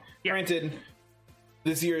online. Yep. Granted,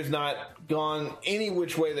 this year has not gone any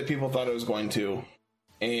which way that people thought it was going to,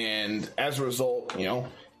 and as a result,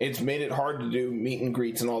 it's made it hard to do meet and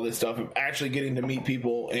greets and all this stuff of actually getting to meet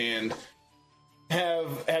people and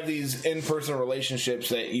have these in-person relationships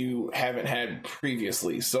that you haven't had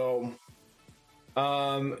previously. So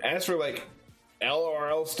as for like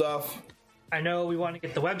LRL stuff, I know we want to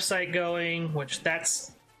get the website going, which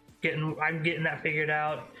I'm getting that figured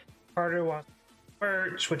out. Carter wants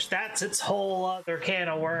merch, which that's its whole other can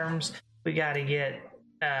of worms. We got to get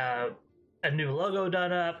a new logo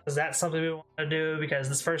done up, because that's something we want to do, because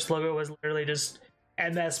this first logo was literally just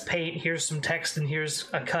MS Paint, here's some text and here's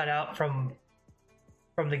a cutout from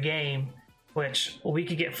the game, which we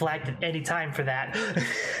could get flagged at any time for that.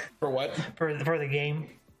 For what? For the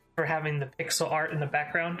game, for having the pixel art in the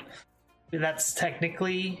background. That's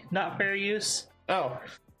technically not fair use. Oh.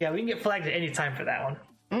 Yeah, we can get flagged at any time for that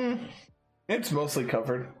one. It's mostly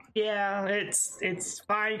covered. Yeah, it's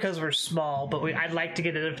fine because we're small, but I'd like to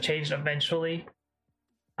get it changed eventually.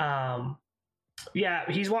 Yeah,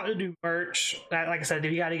 he's wanting to do merch. Like I said,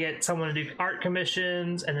 we got to get someone to do art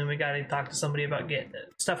commissions, and then we got to talk to somebody about getting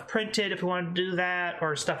stuff printed if we want to do that,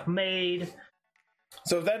 or stuff made.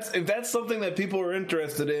 So if that's something that people are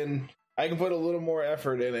interested in, I can put a little more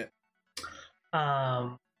effort in it.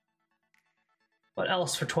 What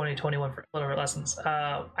else for 2021 for Little Lessons?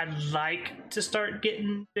 I'd like to start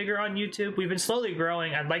getting bigger on YouTube. We've been slowly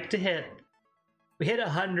growing. I'd like to we hit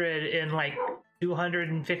 100 in like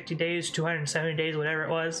 250 days, 270 days, whatever it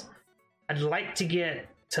was. I'd like to get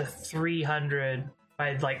to 300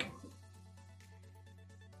 by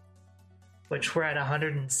which we're at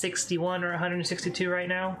 161 or 162 right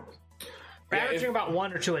now. We're averaging about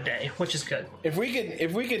 1 or 2 a day, which is good. If we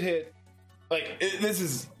could hit, this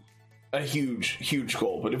is a huge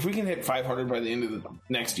goal, but if we can hit 500 by the end of the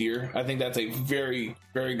next year, I think that's a very,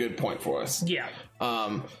 very good point for us. Yeah.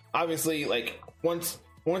 Obviously, once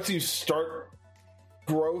you start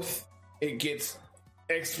growth, it gets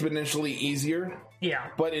exponentially easier. Yeah.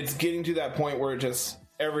 But it's getting to that point where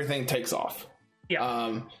everything takes off.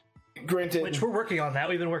 Yeah. Granted, which we're working on that.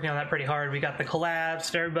 We've been working on that pretty hard. We got the collabs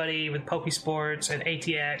for everybody with Pokesports and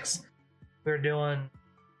ATX. We're doing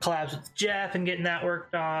collabs with Jeff and getting that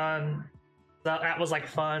worked on. That was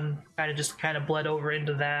fun. Kind of bled over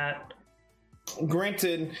into that.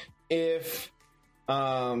 Granted, if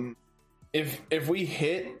we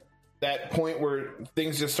hit that point where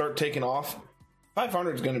things just start taking off,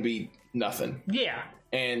 500 is going to be nothing. Yeah.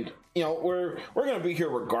 And we're going to be here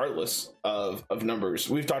regardless of numbers.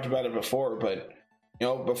 We've talked about it before, but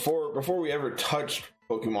before we ever touched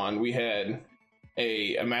Pokemon, we had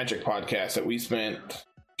a Magic podcast that we spent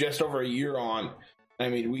just over a year on. I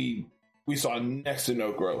mean, we saw next to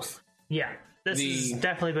no growth. Yeah, this has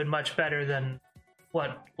definitely been much better than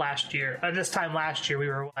last year. This time last year, we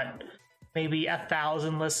were maybe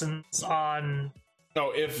 1,000 listens on.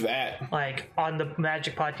 No, if that. On the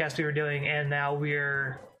Magic podcast we were doing, and now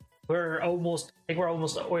we're almost. I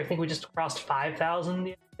think we just crossed 5,000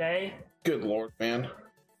 the other day. Good lord, man,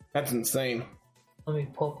 that's insane. Let me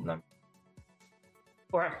pull up the number.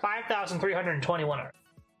 We're at 5,321.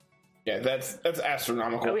 Yeah, that's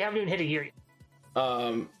astronomical. We haven't even hit a year yet.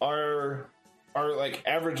 Our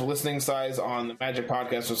average listening size on the Magic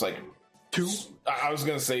podcast was 2. I was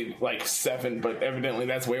gonna say like 7, but evidently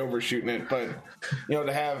that's way overshooting it. But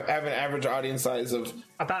to have an average audience size of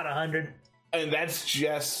about 100, and that's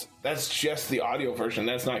just the audio version.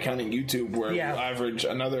 That's not counting YouTube, where you average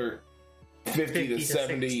another 50 to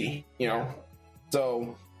 70. 60.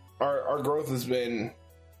 So our growth has been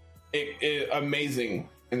amazing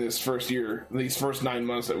in this first year, these first 9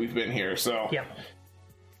 months that we've been here. So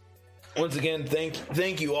once again,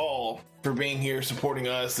 thank you all for being here, supporting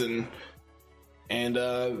us, and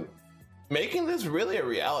making this really a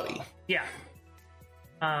reality. Yeah.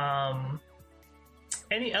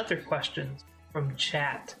 Any other questions from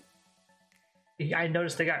chat? I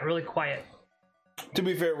noticed they got really quiet. To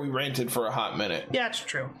be fair, we ranted for a hot minute. Yeah, it's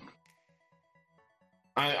true.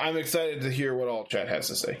 I'm excited to hear what all chat has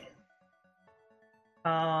to say.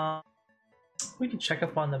 We can check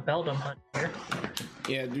up on the Beldum hunt here.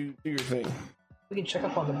 Yeah, do your thing. We can check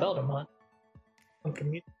up on the Beldum hunt.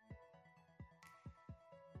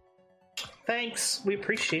 Thanks. We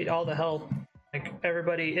appreciate all the help. Like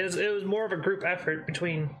everybody, it was more of a group effort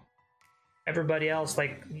between everybody else.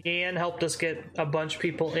 Like Yan helped us get a bunch of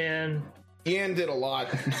people in. Yan did a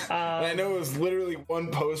lot. And I know it was literally one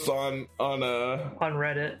post on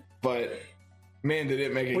Reddit, but man, did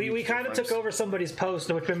it make a we kind of took over somebody's post,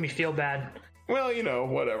 which made me feel bad. Well,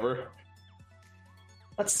 whatever.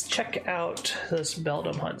 Let's check out this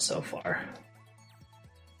Beldum hunt so far.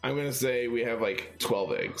 I'm gonna say we have like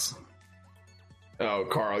 12 eggs. Oh,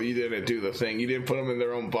 Carl, you didn't do the thing. You didn't put them in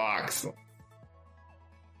their own box.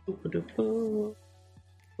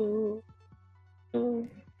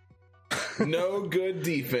 No good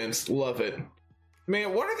defense. Love it.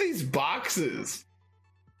 Man, what are these boxes?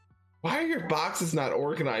 Why are your boxes not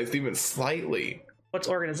organized even slightly? What's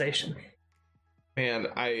organization? Man,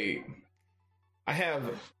 I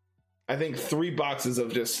have, I think, 3 boxes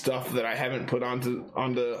of just stuff that I haven't put onto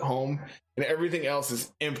home, and everything else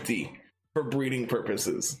is empty for breeding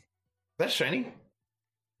purposes. Is that shiny? Did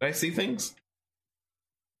I see things?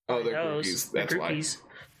 Oh, they're groupies. That's why.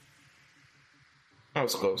 I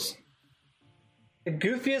was close. The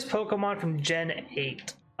goofiest Pokemon from Gen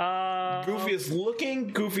 8. Goofiest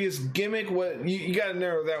looking, goofiest gimmick. What you got to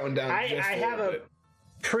narrow that one down. I have a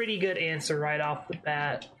pretty good answer right off the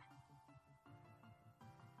bat.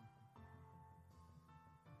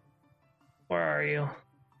 Where are you?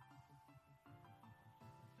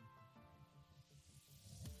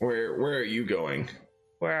 Where are you going?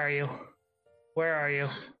 Where are you? Where are you?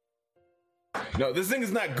 No, this thing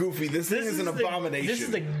is not goofy. This thing is an abomination. This is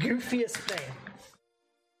the goofiest thing.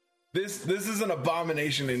 This is an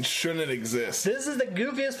abomination and shouldn't exist. This is the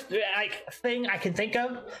goofiest thing I can think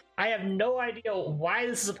of. I have no idea why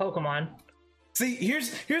this is a Pokemon. See,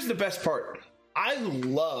 here's the best part. I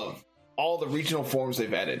love all the regional forms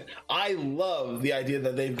they've added. I love the idea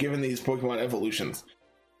that they've given these Pokemon evolutions.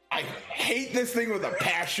 I hate this thing with a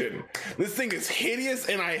passion. This thing is hideous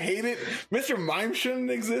and I hate it. Mr. Mime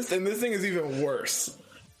shouldn't exist, and this thing is even worse.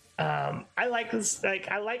 I like this.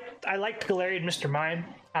 I liked Galarian Mr. Mime.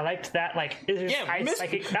 I liked that.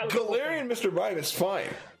 Galarian Mr. Mime is fine.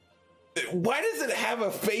 Why does it have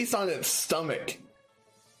a face on its stomach?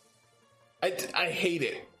 I hate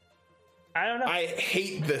it. I don't know. I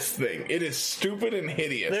hate this thing. It is stupid and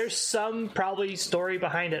hideous. There's some probably story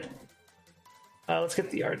behind it. Let's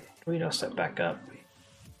get the Arduino set back up.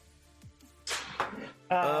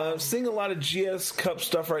 Seeing a lot of GS Cup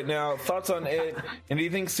stuff right now. Thoughts on it? And do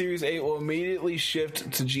you think Series 8 will immediately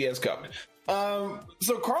shift to GS Cup?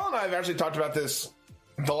 So Carl and I have actually talked about this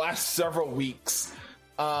the last several weeks.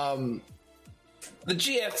 The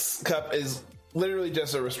GX Cup is literally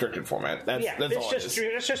just a restricted format. That's all it is.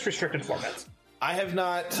 It's just restricted formats. I have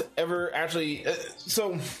not ever actually...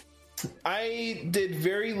 so I did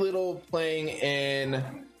very little playing in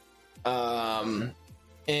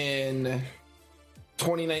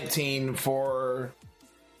 2019 for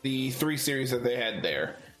the 3 series that they had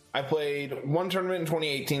there. I played one tournament in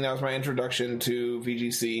 2018. That was my introduction to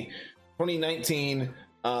VGC. 2019,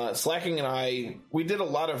 Slacking and I, we did a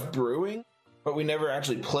lot of brewing, but we never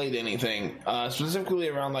actually played anything, specifically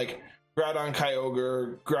around like Groudon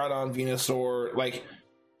Kyogre, Groudon Venusaur. Like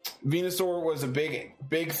Venusaur was a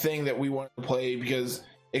big thing that we wanted to play because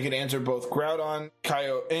it could answer both Groudon,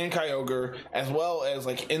 and Kyogre, as well as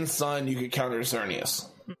like in Sun you could counter Xerneas.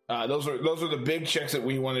 Those are the big checks that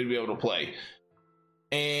we wanted to be able to play,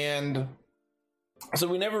 and so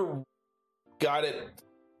we never got it.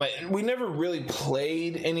 Like we never really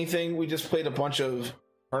played anything. We just played a bunch of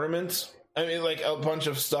tournaments. I mean, like a bunch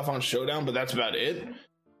of stuff on Showdown, but that's about it.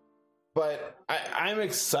 But I'm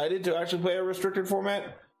excited to actually play a restricted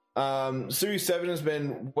format. Series 7 has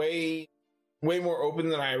been way way more open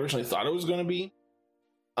than I originally thought it was going to be.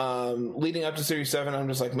 Leading up to Series 7, I'm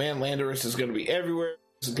just like, man, Landorus is going to be everywhere.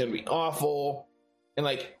 This is going to be awful. And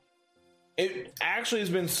like, it actually has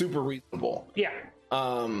been super reasonable. Yeah.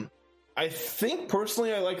 I think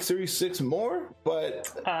personally I like Series 6 more,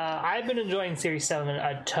 but I've been enjoying Series 7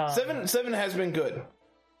 a ton. 7 has been good.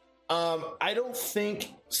 I don't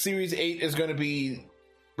think Series 8 is going to be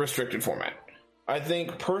restricted format. I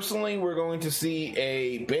think personally we're going to see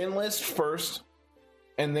a ban list first,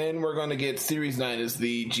 and then we're going to get Series 9 as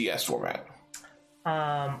the GS format.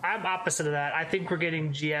 I'm opposite of that. I think we're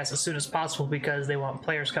getting GS as soon as possible because they want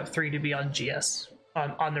Players Cup 3 to be on GS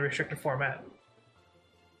on the restricted format.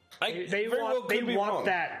 They want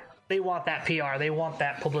that PR. They want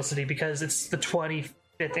that publicity because it's the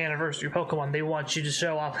 25th anniversary of Pokemon. They want you to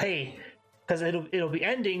show off, hey, because it'll be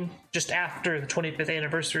ending just after the 25th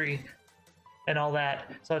anniversary and all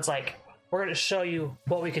that. So it's like, we're going to show you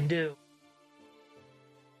what we can do.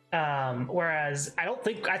 Whereas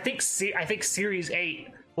I think Series 8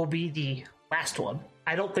 will be the last one.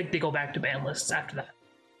 I don't think they go back to ban lists after that.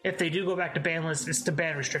 If they do go back to ban lists, it's to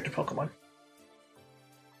ban restricted Pokemon.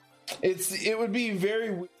 It would be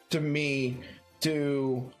very weird to me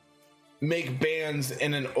to make bans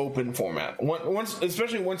in an open format.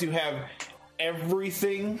 Especially once you have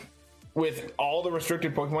everything with all the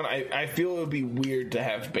restricted Pokemon, I feel it would be weird to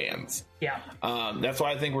have bans. Yeah. That's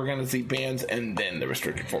why I think we're going to see bans and then the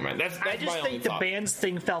restricted format. That's I just think the bans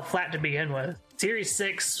thing fell flat to begin with. Series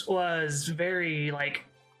 6 was very, like,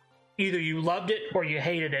 either you loved it or you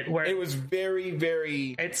hated it. Where it was very,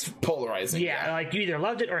 very polarizing. Yeah, like you either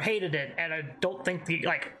loved it or hated it, and I don't think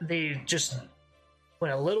they just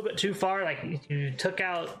went a little bit too far. Like you took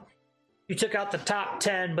out the top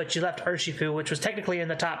 10, but you left Urshifu, which was technically in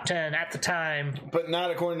the top 10 at the time, but not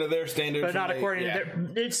according to their standards. But not according to their.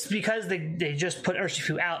 It's because they just put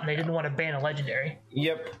Urshifu out and they didn't want to ban a legendary.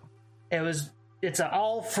 Yep. It's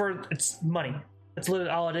money. That's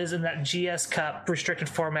literally all it is, and that GS Cup restricted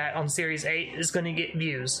format on Series 8 is going to get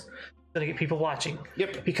views. It's going to get people watching.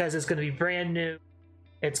 Yep. Because it's going to be brand new.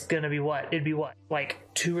 It's going to be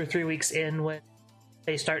like 2 or 3 weeks in when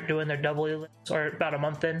they start doing their double elims, or about a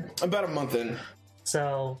month in? About a month in.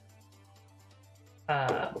 So,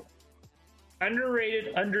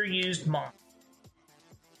 underrated, underused mon.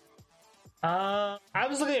 I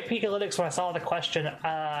was looking at Pikalytics when I saw the question.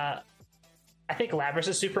 I think Lapras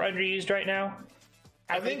is super underused right now.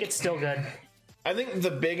 I think it's still good. I think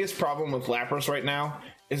the biggest problem with Lapras right now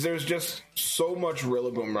is there's just so much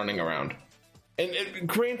Rillaboom running around. And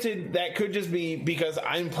granted, that could just be because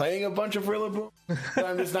I'm playing a bunch of Rillaboom, so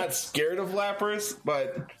I'm just not scared of Lapras.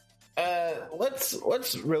 But let's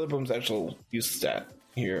Rillaboom's actual use stat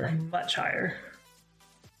here. Much higher.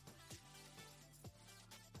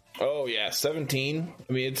 Oh yeah, 17.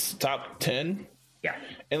 I mean, it's top 10. Yeah.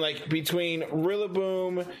 And like between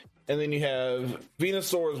Rillaboom and then you have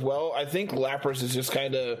Venusaur as well, I think Lapras is just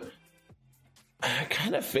kind of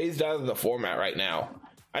phased out of the format right now.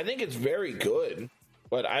 I think it's very good,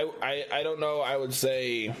 but I don't know. I would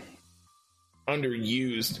say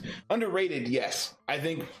underused, underrated. Yes, I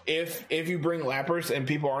think if you bring Lapras and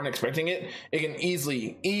people aren't expecting it, it can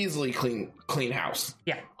easily clean house.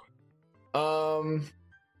 Yeah.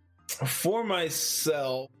 For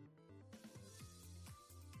myself,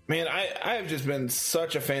 man, I have just been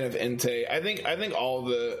such a fan of Entei. I think all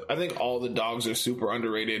the dogs are super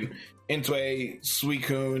underrated. Entei,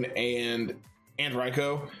 Suicune, and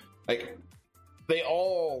Raikou, like they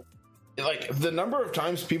all, like the number of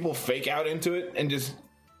times people fake out into it and just,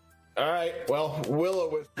 all right, well,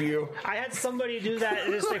 Will-O-Wisp you. I had somebody do that.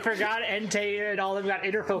 They forgot Entei and all of them got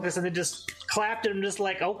Inner Focus and they just clapped and I'm just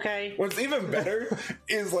like, okay. What's even better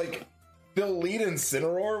is like they'll lead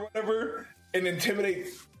Incineroar or whatever and intimidate.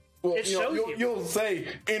 Well, you'll say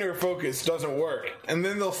Inner Focus doesn't work, and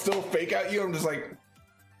then they'll still fake out you. I'm just like,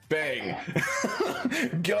 bang,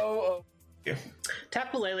 go.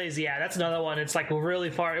 Tapu Lele's, yeah, that's another one. It's like really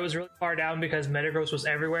far. It was really far down because Metagross was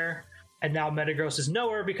everywhere, and now Metagross is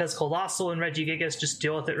nowhere because Colossal and Regigigas just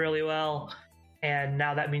deal with it really well. And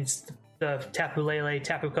now that means the Tapu Lele,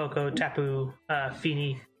 Tapu Koko, Tapu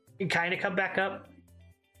Fini can kind of come back up.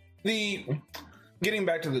 Getting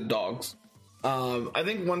back to the dogs, I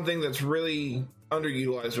think one thing that's really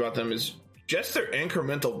underutilized about them is just their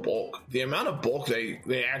incremental bulk. The amount of bulk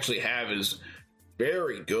they actually have is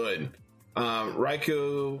very good.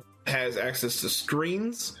 Raikou has access to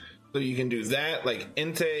screens, so you can do that. Like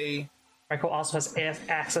Entei, Raikou also has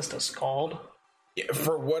access to Scald. Yeah,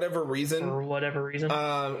 for whatever reason.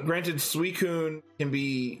 Granted, Suicune can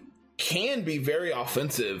be very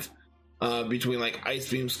offensive between like Ice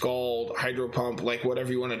Beam, Scald, Hydro Pump, like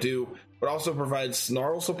whatever you want to do. but also provides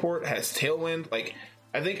snarl support, has Tailwind. Like,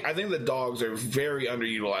 I think the dogs are very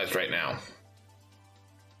underutilized right now.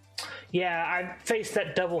 Yeah, I've faced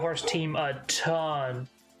that Double Horse team a ton.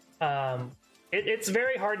 It's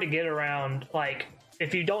very hard to get around. Like,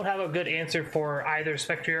 if you don't have a good answer for either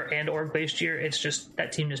Spectre and or Glacier, it's just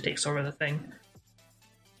that team just takes over the thing.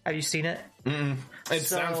 Have you seen it? Mm-mm. It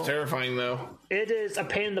sounds terrifying, though. It is a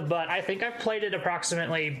pain in the butt. I think I've played it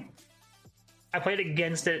approximately... I played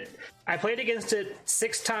against it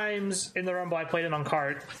 6 times in the Rumble. I played it on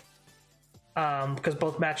cart. Because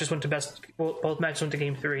both matches went to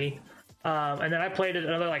game 3. And then I played it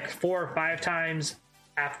another like 4 or 5 times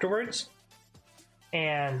afterwards.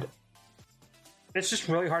 And it's just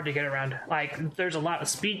really hard to get around. Like, there's a lot of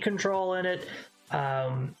speed control in it.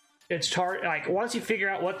 It's hard. Like, once you figure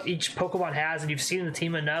out what each Pokemon has and you've seen the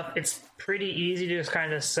team enough, it's pretty easy to just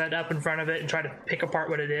kind of set up in front of it and try to pick apart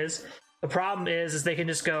what it is. The problem is they can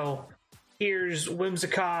just go, here's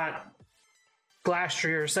Whimsicott,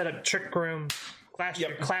 Glastrier, set up Trick Room,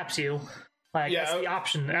 Glastrier claps you. Like, that's the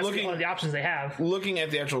option. That's one of the options they have. Looking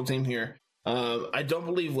at the actual team here, I don't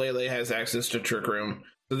believe Lele has access to Trick Room.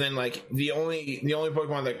 So then, like, the only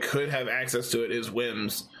Pokemon that could have access to it is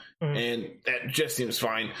Whims. And that just seems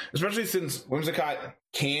fine. Especially since Whimsicott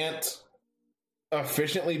can't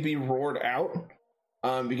efficiently be roared out.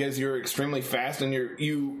 Because you're extremely fast, and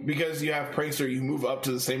because you have Prankster, you move up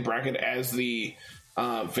to the same bracket as the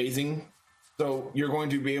phasing. So you're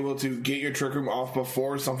going to be able to get your Trick Room off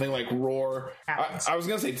before something like Roar. I was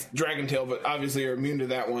going to say Dragon Tail, but obviously you're immune to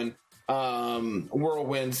that one.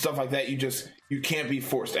 Whirlwind, stuff like that. You can't be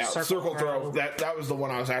forced out. Circle throw. That was the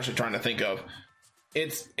one I was actually trying to think of.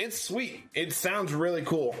 It's sweet. It sounds really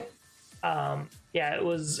cool. Yeah, it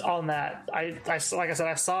was on that. Like I said,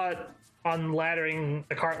 I saw it on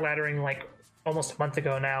the cart laddering like almost a month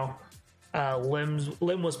ago now.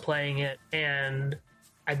 Lim was playing it, and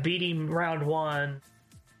I beat him round 1,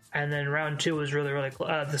 and then round 2 was really, really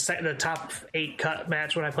close. The top 8 cut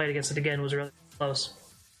match when I played against it again was really close.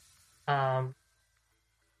 So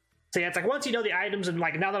yeah, it's like once you know the items, and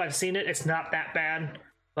like now that I've seen it, it's not that bad.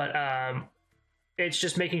 But it's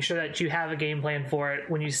just making sure that you have a game plan for it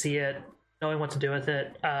when you see it, knowing what to do with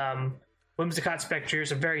it. Whimsicott Spectre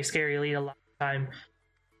is a very scary lead a lot of the time.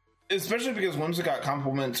 Especially because Whimsicott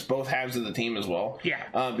complements both halves of the team as well.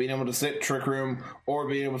 Yeah. Being able to sit Trick Room or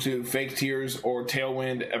being able to fake Tears or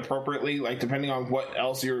Tailwind appropriately, like depending on what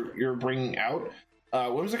else you're bringing out.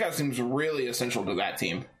 Whimsicott seems really essential to that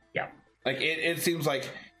team. Yeah. Like it seems like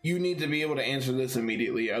you need to be able to answer this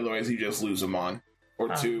immediately, otherwise you just lose them on.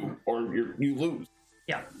 Or 2, or you lose.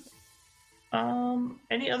 Yeah.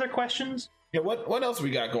 Any other questions? Yeah, what else we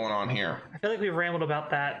got going on here? I feel like we've rambled about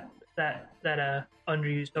that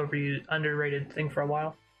underused, overused, underrated thing for a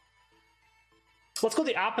while. Let's go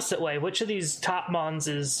the opposite way. Which of these top mons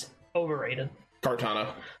is overrated?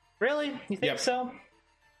 Kartana. Really? You think so?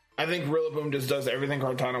 I think Rillaboom just does everything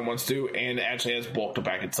Kartana wants to, and actually has bulk to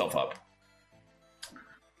back itself up.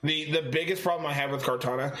 The biggest problem I have with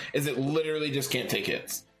Kartana is it literally just can't take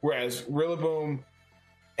hits. Whereas Rillaboom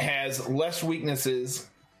has less weaknesses,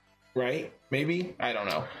 right? Maybe? I don't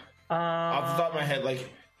know. Off the top of my head, like,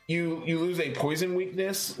 you lose a poison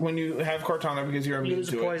weakness when you have Kartana because you're immune to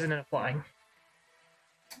it. You lose a poison and a flying.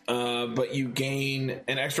 But you gain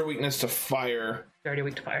an extra weakness to fire. You're already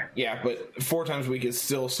weak to fire. Yeah, but 4 times weak is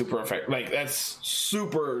still super effective. Like, that's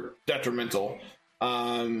super detrimental.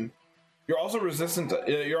 You're also resistant to,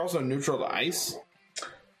 you're also neutral to ice.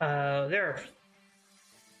 There are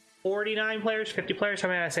 49 players, 50 players. How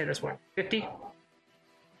many did I say this one? 50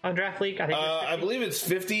 on Draft League? I believe it's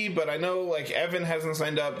 50, but I know like Evan hasn't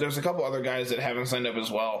signed up. There's a couple other guys that haven't signed up as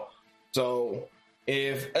well. So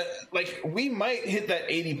if like we might hit that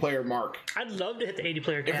 80 player mark. I'd love to hit the 80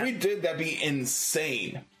 player cap. If we did, that'd be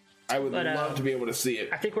insane. I would love to be able to see it.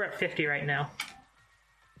 I think we're at 50 right now.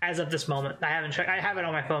 As of this moment, I haven't checked. I have it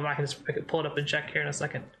on my phone. I can just pull it up and check here in a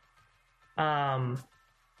second.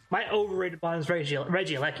 My overrated one is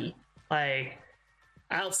Regieleki. Like,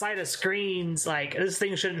 outside of screens, like, this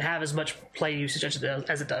thing shouldn't have as much play usage as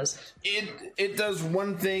it does. It does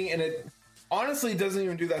one thing, and it honestly doesn't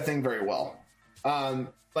even do that thing very well.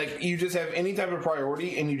 Like, you just have any type of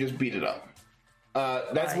priority, and you just beat it up.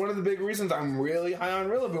 That's one of the big reasons I'm really high on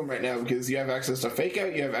Rillaboom right now, because you have access to Fake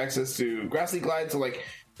Out, you have access to Grassy Glide, so, like,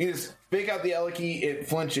 you just fake out the Eleki, it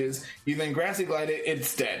flinches. You then Grassy Glide it,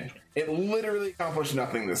 it's dead. It literally accomplished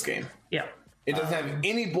nothing this game. Yeah. It doesn't have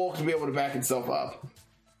any bulk to be able to back itself up.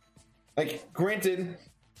 Like, granted,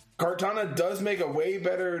 Kartana does make a way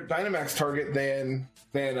better Dynamax target than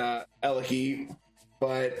Eleki,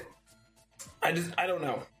 but I don't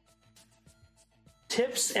know.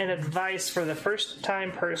 tips and advice for the first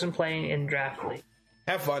time person playing in Draft League.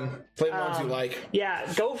 Have fun. Play the ones you like.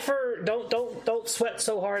 Yeah, go for don't sweat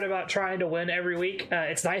so hard about trying to win every week.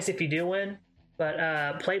 It's nice if you do win, but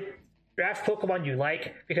draft Pokemon you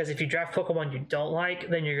like, because if you draft Pokemon you don't like,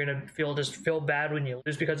 then you're gonna feel bad when you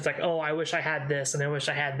lose, because it's like, oh, I wish I had this and I wish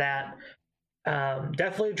I had that.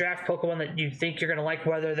 Definitely draft Pokemon that you think you're gonna like,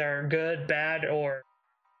 whether they're good, bad, or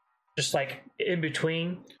just like in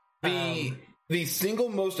between. The single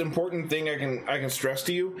most important thing I can stress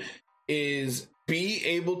to you is be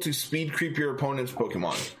able to speed creep your opponent's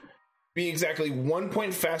Pokemon. Be exactly 1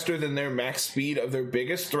 point faster than their max speed of their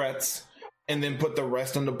biggest threats, and then put the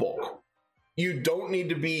rest into bulk. You don't need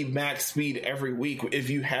to be max speed every week if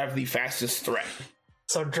you have the fastest threat.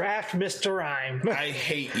 So draft Mr. Rhyme. I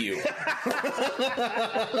hate you.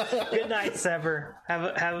 Good night, Sever.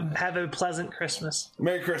 Have a pleasant Christmas.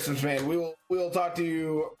 Merry Christmas, man. We'll talk to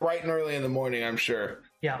you bright and early in the morning, I'm sure.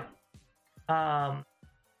 Yeah.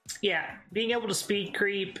 Yeah, being able to speed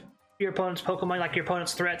creep your opponent's Pokemon, like your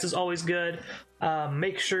opponent's threats, is always good.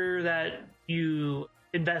 Make sure that you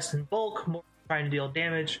invest in bulk, more trying to deal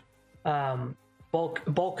damage.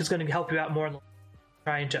 Bulk is going to help you out more than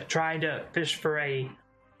trying to fish for a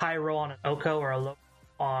high roll on an Oko or a low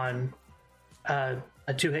on a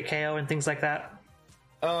 2-hit KO and things like that.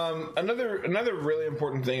 Another really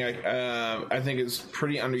important thing I think is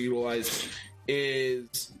pretty underutilized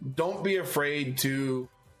is don't be afraid to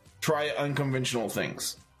try unconventional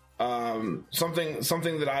things.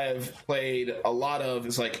 Something that I have played a lot of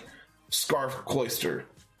is like Scarf Cloister,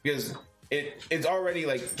 because it's already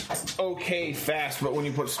like okay fast, but when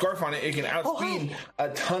you put Scarf on it, it can outspeed a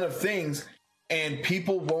ton of things, and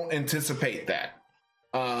people won't anticipate that.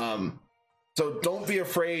 So don't be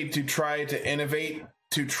afraid to try to innovate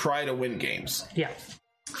to try to win games. Yeah.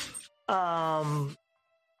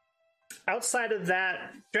 Outside of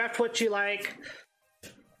that, draft what you like.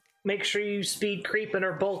 Make sure you speed creep and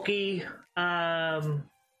are bulky. Have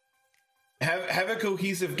a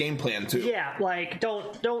cohesive game plan too. Yeah, like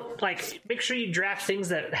don't like, make sure you draft things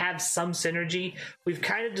that have some synergy. We've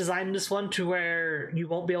kind of designed this one to where you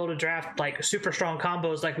won't be able to draft like super strong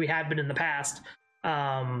combos like we have been in the past.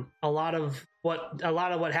 A lot of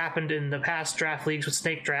what happened in the past draft leagues with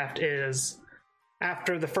Snake Draft is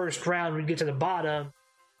after the first round we'd get to the bottom,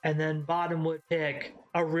 and then bottom would pick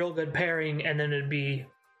a real good pairing, and then it'd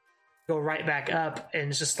go right back up, and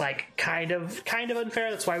it's just like kind of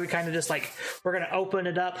unfair. That's why we kind of just like, we're gonna open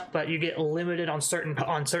it up, but you get limited on certain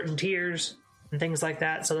tiers and things like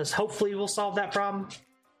that. So this hopefully will solve that problem.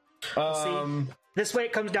 See, this way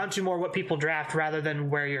it comes down to more what people draft rather than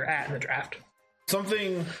where you're at in the draft.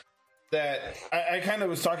 Something that I kind of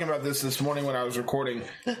was talking about this morning when I was recording.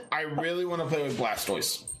 I really want to play with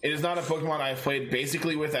Blastoise. It is not a Pokemon I've played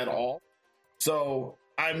basically with at all, so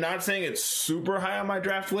I'm not saying it's super high on my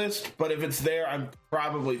draft list, but if it's there, I'm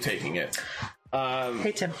probably taking it.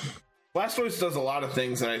 Hey, Tim. Blastoise does a lot of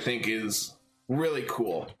things that I think is really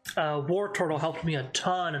cool. War Turtle helped me a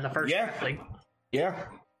ton in the first draft league. Yeah.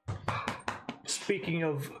 Speaking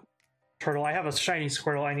of Turtle, I have a shiny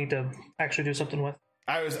Squirtle I need to actually do something with.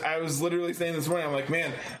 I was literally saying this morning, I'm like,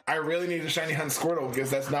 man, I really need a shiny hunt Squirtle,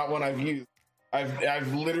 because that's not one I've used.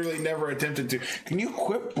 I've literally never attempted to. Can you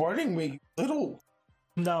quit barting me, little?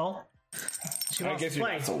 No. She wants to play.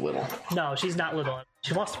 You're not so little. No, she's not little.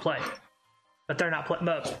 She wants to play. But they're not playing.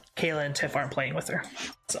 But Kayla and Tiff aren't playing with her.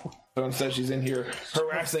 So instead she's in here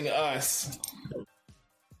harassing us.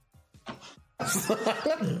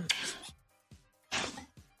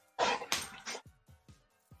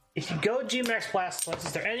 If you go G-Max Blastoise,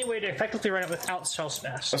 is there any way to effectively run it without Shell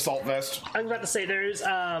Smash? Assault Vest. I was about to say, there's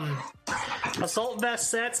Assault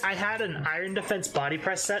Vest sets. I had an Iron Defense Body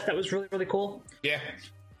Press set that was really, really cool. Yeah.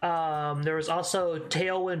 There was also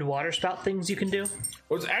Tailwind Water Spout things you can do.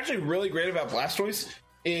 What's actually really great about Blastoise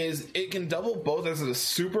is it can double both as a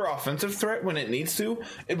super offensive threat when it needs to,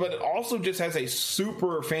 but it also just has a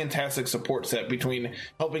super fantastic support set between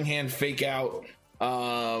Helping Hand, Fake Out,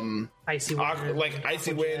 Icy Wind,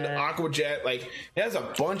 Icy Wind, Aqua Jet. Like, it has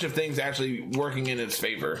a bunch of things actually working in its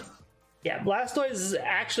favor. Yeah, Blastoise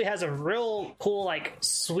actually has a real cool like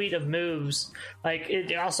suite of moves. Like,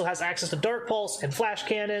 it also has access to Dark Pulse and Flash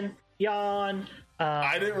Cannon, Yawn.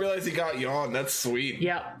 I didn't realize he got Yawn. That's sweet.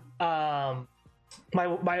 Yeah.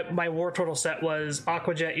 My War Turtle set was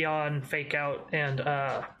Aqua Jet, Yawn, Fake Out, and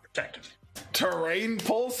Protect. Terrain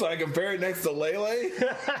Pulse, so I can pair it next to Lele.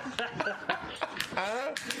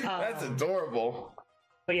 That's adorable.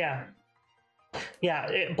 But yeah,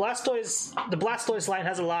 the Blastoise line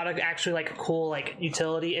has a lot of actually like cool like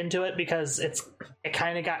utility into it, because it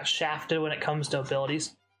kind of got shafted when it comes to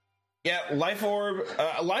abilities. Yeah, Life Orb.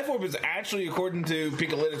 Life Orb is actually, according to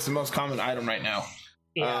Pikalytics, the most common item right now.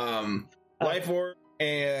 Yeah. Life Orb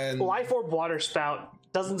and Life Orb Water Spout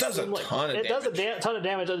does a ton of damage. It does a ton of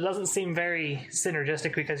damage. It doesn't seem very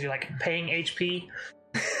synergistic because you're like paying HP.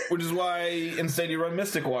 Which is why instead you run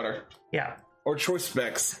Mystic Water. Yeah. Or Choice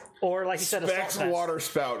Specs. Or like you said, Specs Assault Vest. Water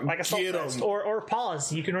Spout. Like Assault Get 'em. Vest. Or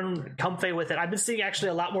Pause. You can run Comfey with it. I've been seeing actually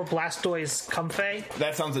a lot more Blastoise Comfey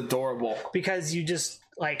That sounds adorable. because you just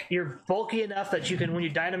like you're bulky enough that you can, when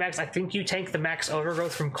you Dynamax, I think you tank the max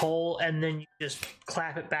overgrowth from Cole and then you just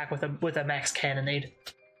clap it back with a max cannonade.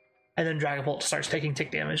 And then Dragapult starts taking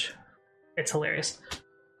tick damage. It's hilarious.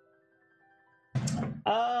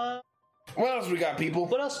 What else we got, people?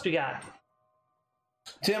 What else we got?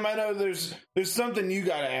 Tim, I know there's something you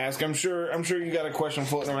gotta ask. I'm sure you got a question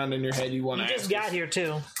floating around in your head you want to You ask. just got here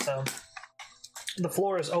too, so the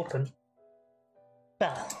floor is open.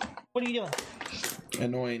 Bella, what are you doing?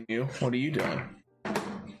 Annoying you. What are you doing?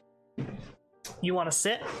 You want to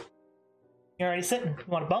sit? You're already sitting. You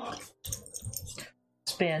want to bump?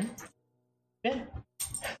 Spin. Spin.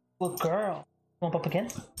 Good girl. Want to bump again?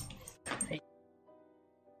 Hey.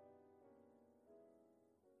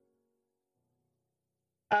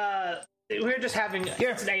 We're just having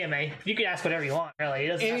it's an AMA. You can ask whatever you want, really. It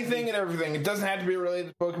doesn't Anything and everything. It doesn't have to be related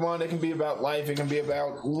to Pokemon. It can be about life. It can be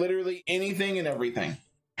about literally anything and everything.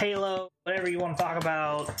 Halo, whatever you want to talk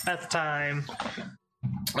about at the time.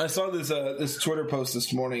 I saw this Twitter post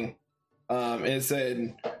this morning. And it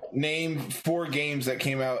said, name 4 games that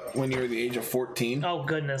came out when you were the age of 14. Oh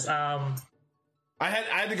goodness. I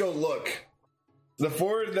had to go look. The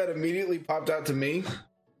 4 that immediately popped out to me: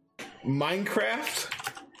 Minecraft,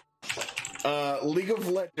 League of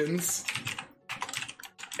Legends,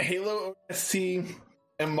 Halo OST,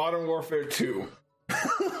 and Modern Warfare 2. Did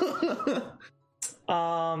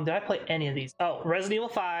I play any of these? Oh, Resident Evil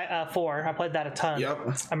 4. I played that a ton. Yep.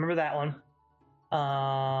 I remember that one.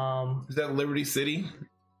 Is that Liberty City?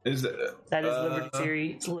 That is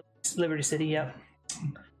Liberty City. Yep.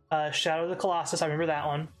 Shadow of the Colossus. I remember that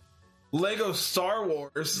one. Lego Star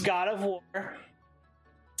Wars. God of War.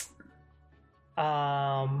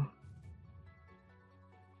 I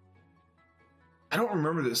don't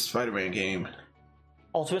remember this Spider-Man game.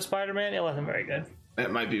 Ultimate Spider-Man. It wasn't very good.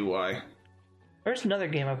 That might be why. There's another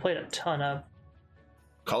game I played a ton of.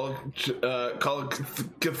 Call of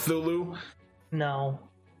Cthulhu. No.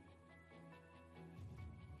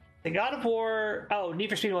 The God of War. Oh, Need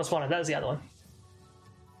for Speed Most Wanted. That was the other one.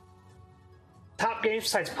 Top games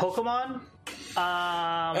besides Pokemon.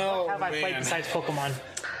 What have I played besides Pokemon?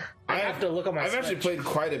 I have to look at my. I've actually played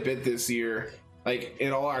quite a bit this year. Like,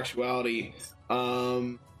 in all actuality.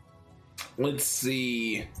 Let's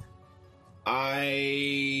see.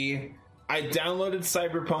 I downloaded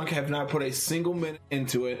Cyberpunk. Have not put a single minute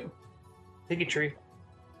into it. Take a tree.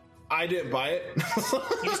 I didn't buy it. You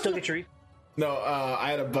can still get your. No, I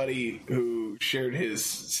had a buddy who shared his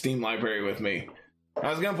Steam library with me. I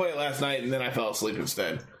was gonna play it last night, and then I fell asleep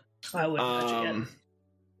instead. I wouldn't touch it yet.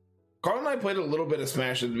 Carl and I played a little bit of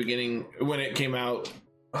Smash at the beginning when it came out.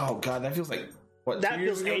 Oh god, that feels like what? That 2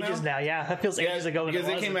 years feels ago ages now. Yeah, that feels ages ago. Because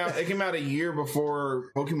it came out. It came out a year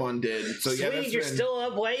before Pokemon did. So Sweet, yeah, that's you're still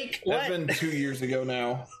awake. What? That's been 2 years ago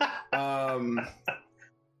now.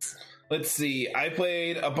 Let's see. I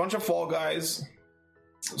played a bunch of Fall Guys.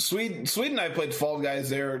 Sweden and I played Fall Guys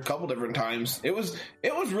there a couple different times. It was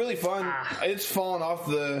really fun. It's fallen off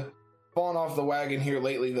the wagon here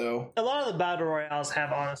lately, though. A lot of the battle royales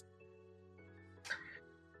have, honestly.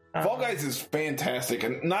 Fall Guys is fantastic,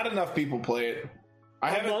 and not enough people play it.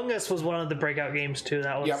 Among Us was one of the breakout games too.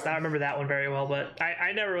 That was Yep. I remember that one very well, but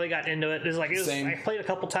I never really got into it. Same. I played a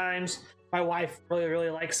couple times. My wife really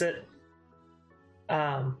likes it.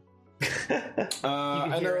 I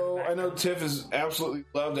know Tiff has absolutely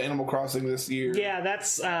loved Animal Crossing this year. Yeah,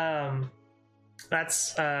 that's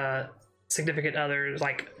significant other,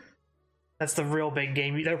 like that's the real big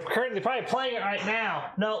game. They're currently probably playing it right now.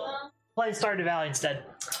 No, playing Stardew Valley instead.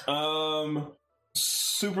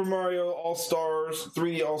 Super Mario All-Stars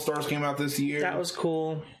 3D All-Stars came out this year. That was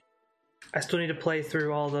cool. I still need to play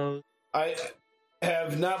through all those. I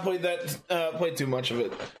have not played that. Played too much of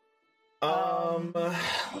it.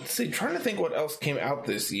 Let's see. Trying to think what else came out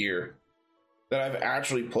this year that I've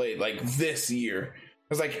actually played, like this year.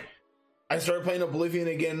 It's like I started playing Oblivion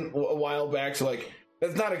again a while back, so like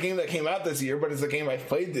that's not a game that came out this year, but it's a game I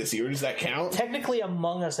played this year. Does that count? Technically,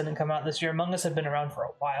 Among Us didn't come out this year. Among Us had been around for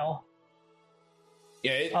a while.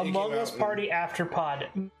 Yeah, Among Us Party After Pod,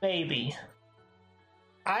 maybe.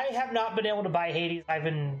 I have not been able to buy Hades. I've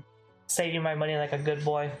been saving my money like a good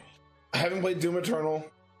boy. I haven't played Doom Eternal.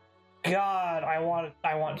 God, I want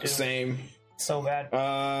to. Same. So bad.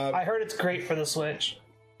 I heard it's great for the Switch.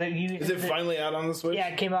 Is it finally out on the Switch? Yeah,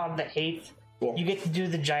 it came out on the 8th. Cool. You get to do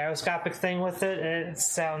the gyroscopic thing with it, and it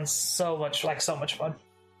sounds so much fun.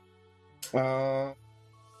 I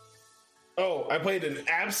played an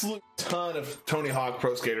absolute ton of Tony Hawk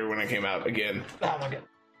Pro Skater when it came out again. Oh my god.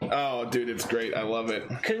 Oh, dude, it's great. I love it.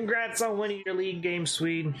 Congrats on winning your league game,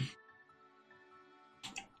 Swede.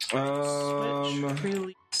 Switch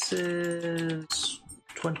releases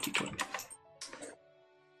 2020.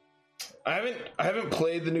 I haven't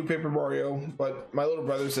played the new Paper Mario, but my little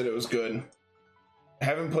brother said it was good. I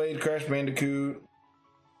haven't played Crash Bandicoot.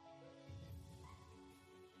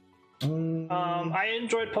 I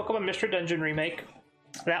enjoyed Pokemon Mystery Dungeon Remake.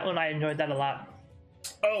 That one, I enjoyed that a lot.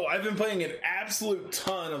 Oh, I've been playing an absolute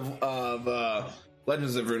ton of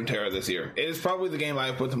Legends of Runeterra this year. It is probably the game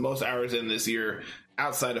I've put the most hours in this year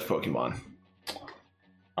outside of Pokemon.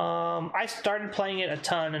 I started playing it a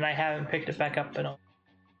ton, and I haven't picked it back up at all.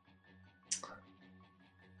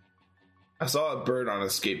 I saw a bird on a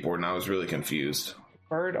skateboard, and I was really confused.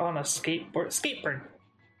 Bird on a skateboard? Skateboard.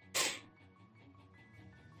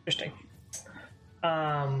 Interesting.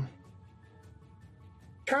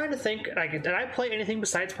 Trying to think, like, did I play anything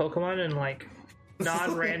besides Pokemon and like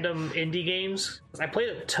non-random indie games? I played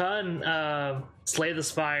a ton of Slay the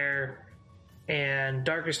Spire and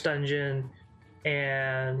Darkest Dungeon,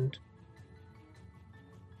 and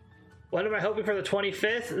what am I hoping for the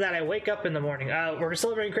 25th? That I wake up in the morning. We're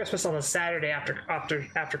celebrating Christmas on the Saturday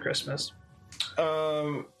after Christmas.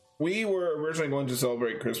 We were originally going to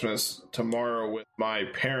celebrate Christmas tomorrow with my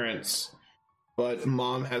parents, but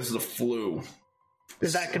Mom has the flu.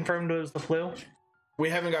 Is that confirmed as the flu? We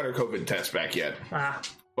haven't got her COVID test back yet.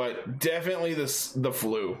 But definitely the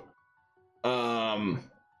flu. And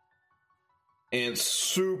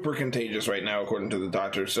super contagious right now, according to the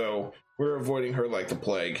doctor. So we're avoiding her like the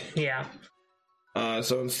plague. Yeah.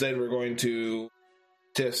 So instead, we're going to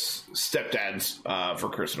stepdads for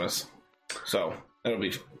Christmas. So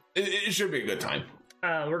it should be a good time.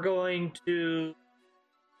 We're going to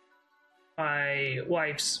my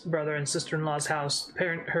wife's brother and sister-in-law's house.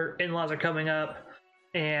 Her in-laws are coming up,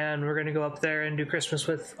 and we're going to go up there and do Christmas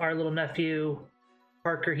with our little nephew,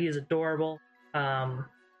 Parker. He is adorable. We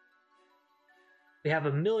have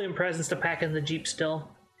a million presents to pack in the Jeep still.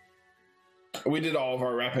 We did all of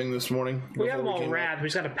our wrapping this morning. We have them all wrapped. We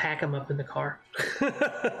just got to pack them up in the car.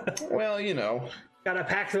 Well, you know. Got to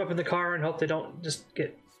pack them up in the car and hope they don't just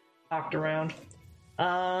get knocked around.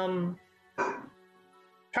 Trying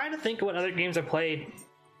to think of what other games I played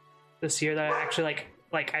this year that I actually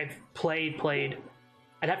like I've played.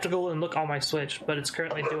 I'd have to go and look on my Switch, but it's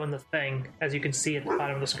currently doing the thing, as you can see at the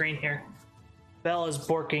bottom of the screen here. Bell is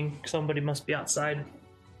borking. Somebody must be outside.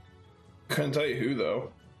 Couldn't tell you who,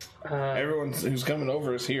 though. Everyone who's coming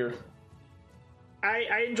over is here.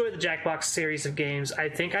 I enjoy the Jackbox series of games. I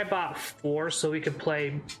think I bought 4 so we could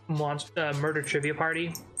play Murder Trivia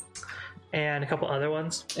Party and a couple other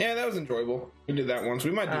ones. Yeah, that was enjoyable. We did that once.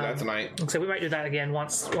 We might do that tonight. So we might do that again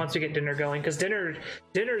once we get dinner going, because dinner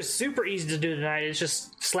is super easy to do tonight. It's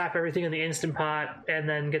just slap everything in the Instant Pot and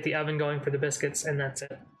then get the oven going for the biscuits, and that's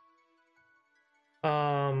it.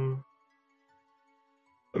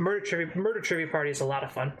 Murder Trivia Party is a lot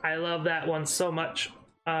of fun. I love that one so much.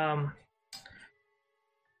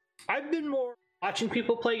 I've been more watching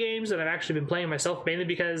people play games than I've actually been playing myself, mainly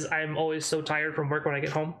because I'm always so tired from work when I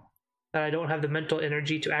get home that I don't have the mental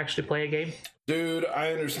energy to actually play a game. Dude,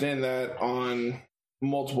 I understand that on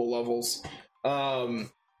multiple levels.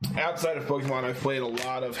 Outside of Pokemon, I've played a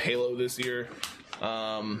lot of Halo this year.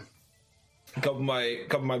 A couple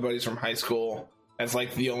of my buddies from high school, that's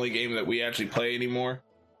like the only game that we actually play anymore.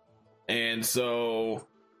 And so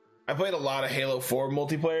I played a lot of Halo 4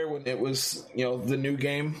 multiplayer when it was, the new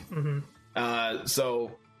game. Mm-hmm.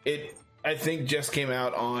 So it, I think, just came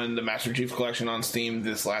out on the Master Chief Collection on Steam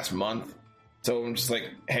this last month. So I'm just like,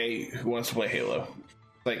 hey, who wants to play Halo?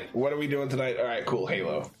 Like, what are we doing tonight? All right, cool,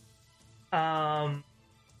 Halo. I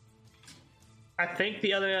think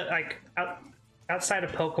the other, outside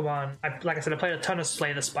of Pokemon, like I said, I played a ton of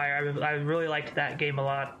Slay the Spire. I really liked that game a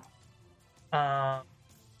lot. I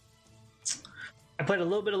played a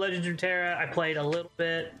little bit of Legends of Runeterra. I played a little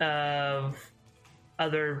bit of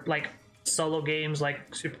other solo games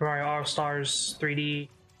like Super Mario All-Stars 3D.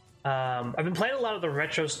 I've been playing a lot of the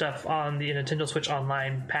retro stuff on the Nintendo Switch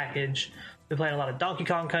Online package. Been playing a lot of Donkey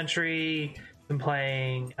Kong Country. Been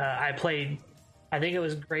playing. I think it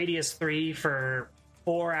was Gradius 3 for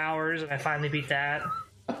 4 hours, and I finally beat that.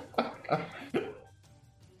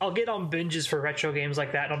 I'll get on binges for retro games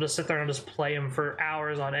like that, and I'll just sit there and I'll just play them for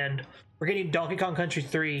hours on end. we're getting Donkey Kong Country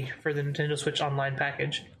 3 for the Nintendo Switch Online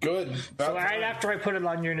package. Good. So right after I put it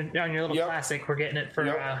on your little classic, we're getting it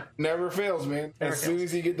for. Never fails, man. Soon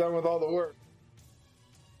as you get done with all the work.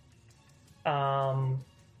 But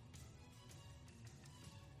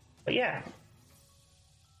yeah.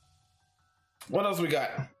 What else we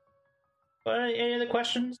got? Any other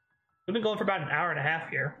questions? We've been going for about an hour and a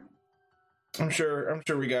half here. I'm sure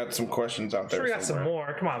we got some questions out there. I'm sure we got some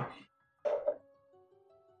more. Come on.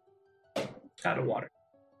 Out of water.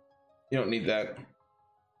 You don't need that.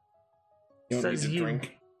 You don't need to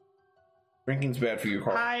drink. Drinking's bad for you,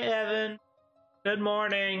 Carl. Hi, Evan. Good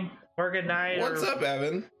morning or good night. What's up,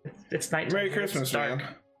 Evan? It's night. Merry Christmas, man.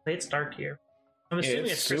 It's dark here. I'm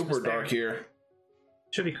assuming it's super Christmas dark here.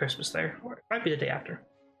 Should be Christmas there. Or it might be the day after.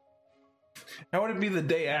 How would it be the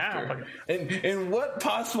day after? In what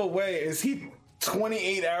possible way is he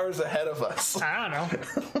 28 hours ahead of us? I don't know.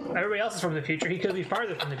 Everybody else is from the future. He could be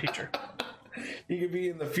farther from the future. He could be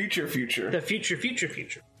in the future. The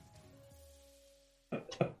future.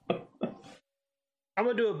 I'm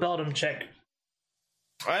gonna do a Beldum check.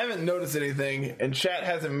 I haven't noticed anything, and chat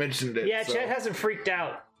hasn't mentioned it. Yeah, chat hasn't freaked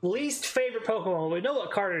out. Least favorite Pokemon. We know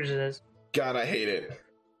what Carter's is. God, I hate it.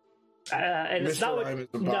 And Mr. it's not Rhyme is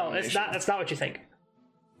what. an No, abomination. it's not. That's not what you think.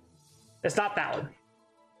 It's not that one.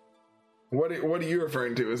 What are you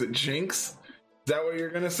referring to? Is it Jinx? Is that what you're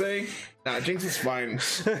gonna say? Nah, Jinx is fine.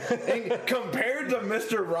 And compared to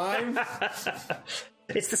Mr. Rhyme,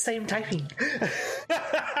 it's the same typing. yeah,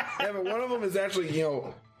 but one of them is actually,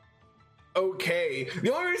 okay.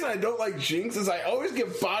 The only reason I don't like Jinx is I always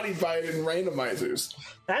get bodied by it in randomizers.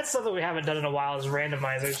 That's something we haven't done in a while is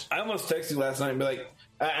randomizers. I almost texted you last night and be like,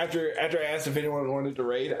 after I asked if anyone wanted to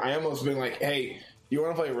raid, I almost been like, hey, you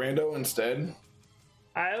want to play Rando instead?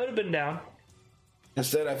 I would have been down.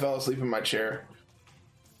 Instead, I fell asleep in my chair.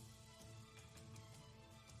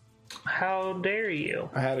 How dare you?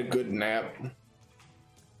 I had a good nap.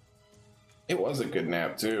 It was a good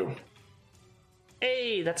nap, too.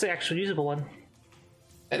 Hey, that's the actual usable one.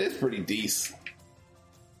 That is pretty decent.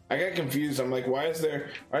 I got confused. I'm like, why is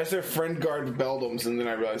there friend guard Beldums? And then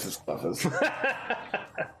I realized it's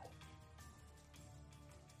Clefairy.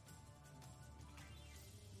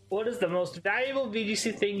 What is the most valuable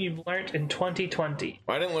VGC thing you've learned in 2020?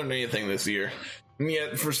 I didn't learn anything this year. And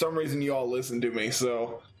yet, for some reason, you all listened to me,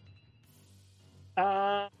 so...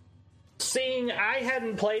 Seeing I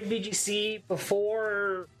hadn't played VGC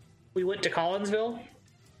before we went to Collinsville.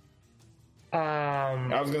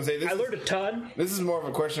 I was going to say, I learned a ton. This is more of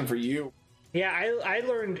a question for you. Yeah, I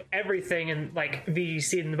learned everything in, like,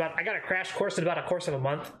 VGC in about... I got a crash course in about a course of a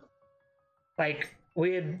month. Like,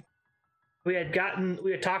 we had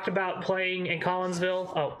talked about playing in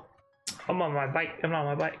Collinsville. Oh, I'm on my bike.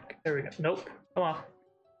 There we go. Nope. Come on.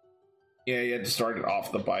 Yeah, you had to start it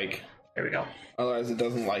off the bike. There we go. Otherwise, it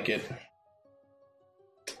doesn't like it.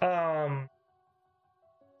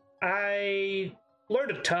 I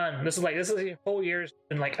learned a ton. This is a whole year's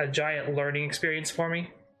been like a giant learning experience for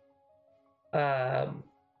me. I've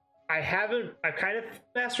kind of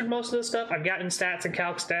mastered most of this stuff. I've gotten stats and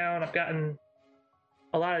calcs down. I've gotten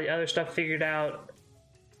a lot of the other stuff figured out.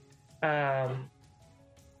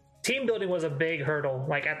 Team building was a big hurdle,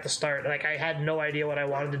 like at the start. Like I had no idea what I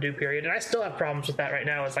wanted to do, period. And I still have problems with that right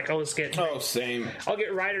now. It's like same. I'll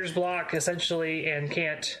get writer's block essentially and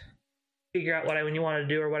can't figure out what I want to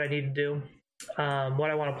do or what I need to do,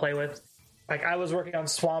 what I want to play with. Like I was working on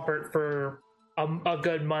Swampert for a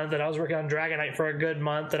good month, and I was working on Dragonite for a good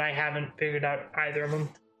month, and I haven't figured out either of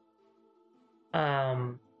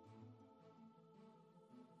them.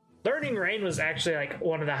 Learning Rain was actually like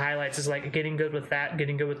one of the highlights, is like getting good with that,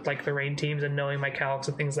 getting good with like the Rain teams and knowing my calcs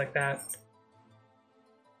and things like that.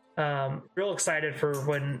 Real excited for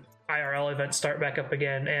when IRL events start back up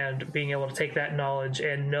again and being able to take that knowledge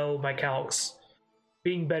and know my calcs,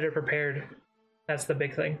 being better prepared. That's the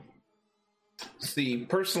big thing. See,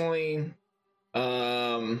 personally,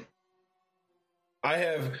 I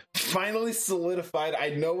have finally solidified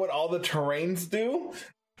I know what all the terrains do.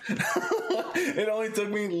 It only took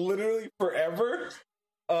me literally forever.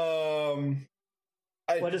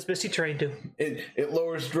 What does Misty Terrain do? It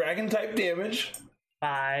lowers dragon type damage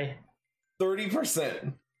by 30%. Is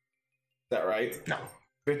that right? No.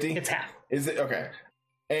 50? It's half. Is it? Okay.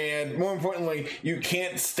 And more importantly, you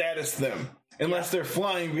can't status them unless they're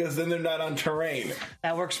flying, because then they're not on terrain.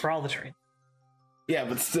 That works for all the terrain. Yeah,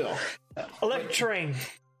 but still. Electric terrain.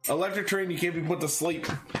 Electric terrain, you can't be put to sleep.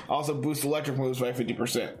 Also boost electric moves by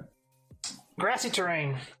 50%. Grassy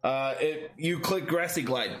terrain. You click Grassy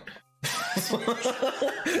Glide.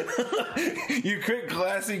 You click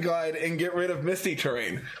Grassy Glide and get rid of Misty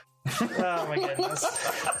Terrain. Oh my goodness.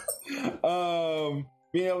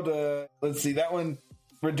 Being able to, let's see, that one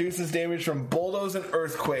reduces damage from bulldoze and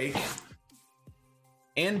earthquake.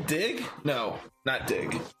 And dig? No, not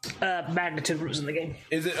dig. Magnitude was in the game.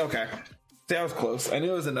 Is it? Okay. See, I was close. I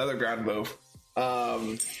knew it was another ground move.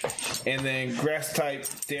 And then grass type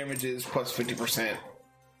damages plus 50%.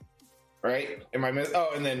 Right? Am I missing?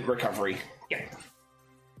 Oh, and then recovery. Yeah.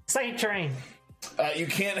 Psychic terrain. You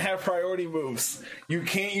can't have priority moves. You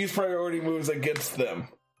can't use priority moves against them.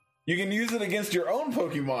 You can use it against your own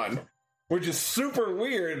Pokemon, which is super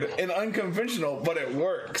weird and unconventional, but it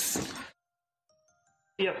works.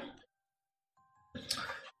 Yep.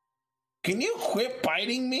 Can you quit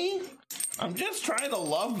biting me? I'm just trying to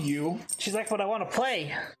love you. She's like, but I want to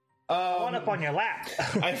play. I want up on your lap.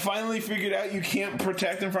 I finally figured out you can't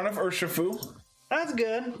protect in front of Urshifu. That's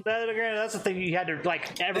good. That's the thing you had to,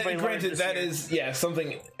 like, everybody learned Granted, this that year. is, yeah,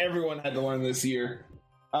 something everyone had to learn this year.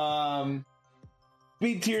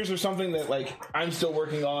 Speed tiers are something that, like, I'm still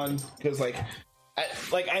working on, because, like,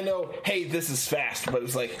 I know, hey, this is fast, but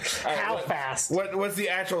it's like, all right, How fast? What's the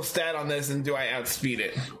actual stat on this, and do I outspeed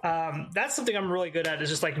it? That's something I'm really good at, is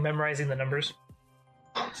just, like, memorizing the numbers.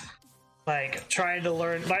 Like, trying to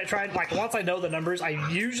learn, like, once I know the numbers,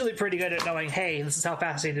 I'm usually pretty good at knowing, hey, this is how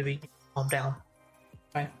fast I need to be. Calm down.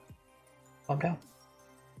 Okay? Calm down.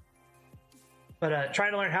 But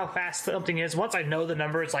trying to learn how fast something is, once I know the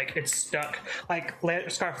number, it's like, it's stuck. Like,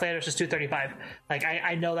 Scarf Landers is 235. Like,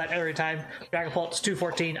 I know that every time. Dragapult is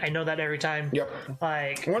 214. I know that every time. Yep.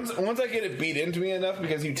 Like, Once I get it beat into me enough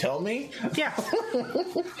because you tell me. yeah.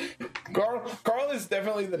 Carl is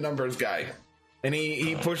definitely the numbers guy. And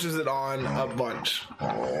he pushes it on a bunch.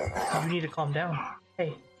 You need to calm down.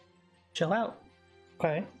 Hey, chill out.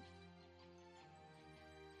 Okay.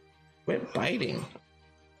 Quit biting.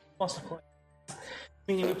 What's the point?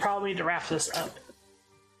 Meaning we probably need to wrap this up.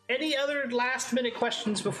 Any other last minute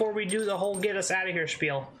questions before we do the whole get us out of here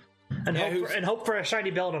spiel? And, hope for a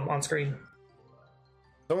shiny Beldum on screen.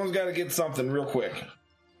 Someone's got to get something real quick.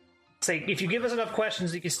 Say, if you give us enough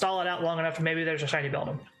questions, you can stall it out long enough, and maybe there's a shiny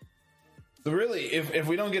Beldum. So really, if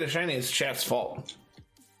we don't get a shiny, it's chat's fault.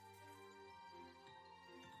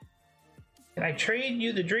 Can I trade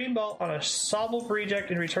you the Dream Ball on a Sobble Reject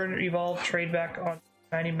and return Evolve trade back on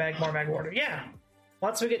shiny Magmar Magwater? Yeah.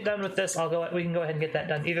 Once we get done with this, we can go ahead and get that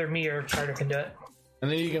done. Either me or Carter can do it. And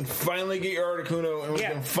then you can finally get your Articuno, and we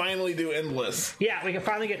can finally do Endless. Yeah, we can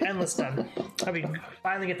finally get Endless done.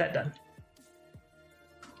 Finally get that done.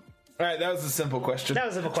 Alright, that was a simple question. That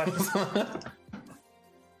was a simple question.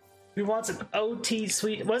 Who wants an OT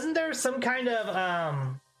suite? Wasn't there some kind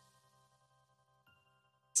of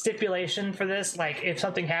stipulation for this? Like, if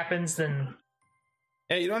something happens, then...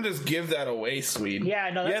 Yeah, you don't just give that away, Swede. Yeah,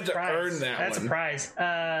 no, that's you have to earn that That's one. a prize.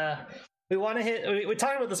 We want to hit... We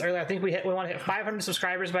talked about this earlier. I think we want to hit 500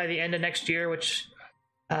 subscribers by the end of next year, which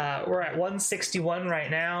we're at 161 right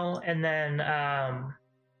now. And then...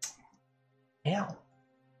 yeah.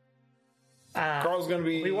 Carl's gonna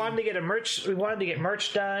be. We wanted to get merch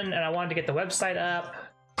done, and I wanted to get the website up.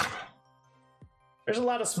 There's a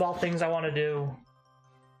lot of small things I want to do.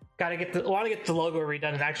 Want to get the logo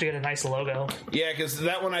redone and actually get a nice logo. Yeah, because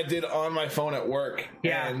that one I did on my phone at work.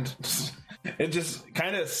 Yeah. And it just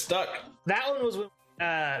kind of stuck. That one was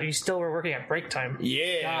when you still were working at break time.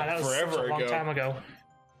 Yeah, that was forever such a long ago. time ago.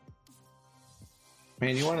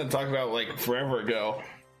 Man, you want to talk about like forever ago?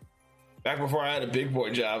 Back before I had a big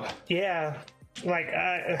boy job. Yeah, like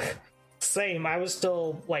same. I was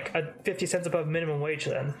still like 50 cents above minimum wage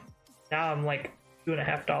then. Now I'm like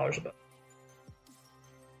 $2.50 above.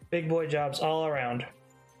 Big boy jobs all around.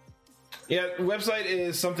 Yeah, the website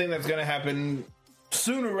is something that's going to happen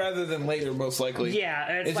sooner rather than later, most likely. Yeah,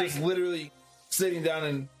 it's like, just literally sitting down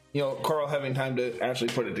and Carl having time to actually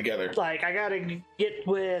put it together. Like, I gotta get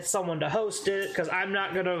with someone to host it because I'm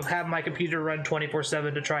not gonna have my computer run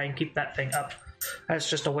 24/7 to try and keep that thing up. That's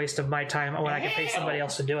just a waste of my time when I can pay somebody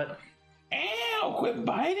else to do it. Ow! Quit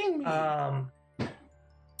biting me.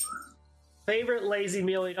 Favorite lazy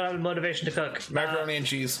meal you don't have the motivation to cook? Macaroni and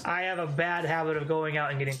cheese. I have a bad habit of going out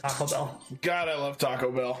and getting Taco Bell. God, I love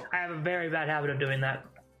Taco Bell. I have a very bad habit of doing that.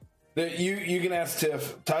 You can ask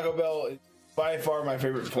Tiff. Taco Bell is by far my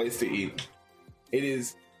favorite place to eat. It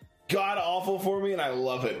is god awful for me, and I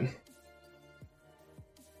love it.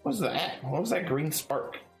 What was that? What was that green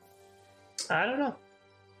spark? I don't know.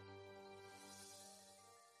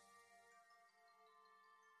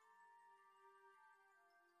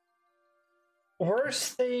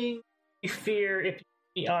 Worst thing you fear if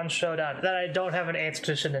you be on Showdown? That I don't have an answer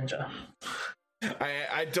to Shedinja.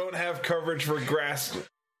 I don't have coverage for grass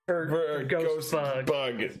For Ghost Bug.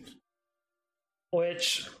 bug.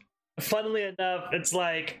 Which funnily enough, it's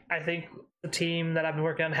like I think the team that I've been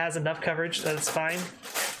working on has enough coverage that it's fine.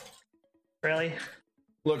 Really?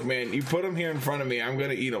 Look, man, you put them here in front of me, I'm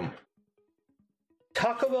gonna eat them.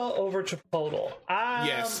 Taco Bell over Chipotle.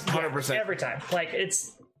 Yes, 100%. Every time. Like,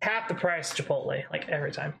 it's half the price of Chipotle. Like,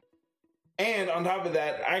 every time. And on top of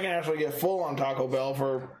that, I can actually get full on Taco Bell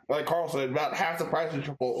for, like Carl said, about half the price of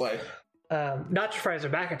Chipotle. Nacho fries are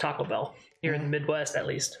back at Taco Bell. Here in the Midwest, at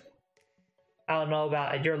least. I don't know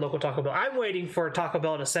about at your local Taco Bell. I'm waiting for Taco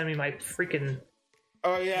Bell to send me my freaking...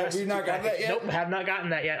 Oh, yeah, have you not got that yet? Nope, have not gotten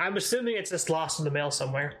that yet. I'm assuming it's just lost in the mail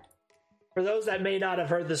somewhere. For those that may not have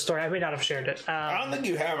heard this story, I may not have shared it. I don't think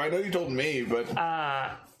you have. I know you told me, but...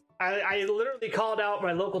 I literally called out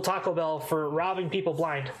my local Taco Bell for robbing people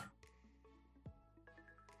blind.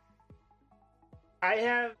 I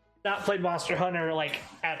have not played Monster Hunter, like,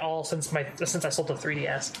 at all since I sold the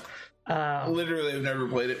 3DS. Literally, I've never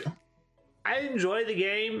played it. I enjoy the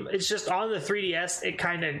game. It's just on the 3DS, it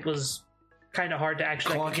kind of was kind of hard to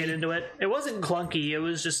actually get into it. It wasn't clunky. It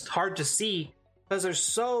was just hard to see because there's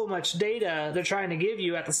so much data they're trying to give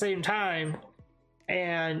you at the same time,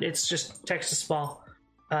 and it's just text to small.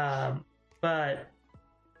 But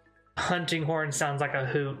hunting horn sounds like a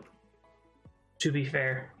hoot, to be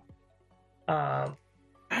fair. I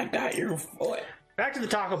got your foot. Back to the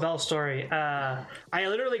Taco Bell story. I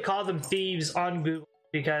literally called them thieves on Google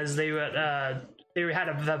because they had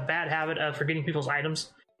a bad habit of forgetting people's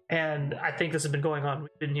items, and I think this has been going on.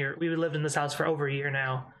 We've lived in this house for over a year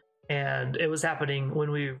now, and it was happening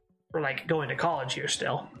when we were like going to college here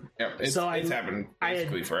still. Yeah, it's happened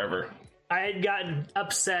basically forever. I had gotten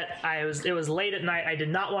upset. It was late at night. I did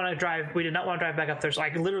not want to drive. We did not want to drive back up there, so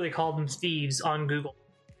I literally called them thieves on Google,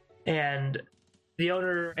 and the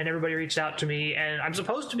owner and everybody reached out to me, and I'm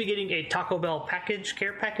supposed to be getting a Taco Bell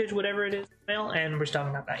care package, whatever it is, mail, and we're still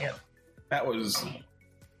not that yet. That was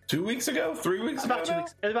 2 weeks ago? 3 weeks ago? It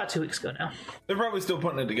was about 2 weeks ago now. They're probably still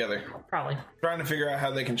putting it together. Probably. Trying to figure out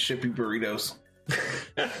how they can ship you burritos.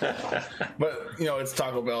 But, it's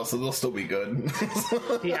Taco Bell, so they'll still be good.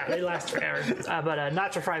 Yeah, they last forever. But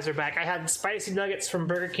nacho fries are back. I had spicy nuggets from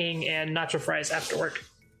Burger King and nacho fries after work.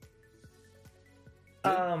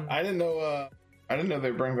 I didn't know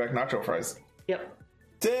they were bringing back nacho fries. Yep.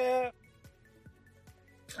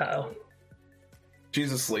 Uh-oh.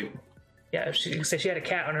 She's asleep. Yeah, she had a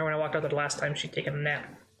cat on her when I walked out there the last time she'd taken a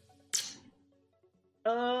nap.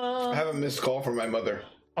 I have a missed call from my mother.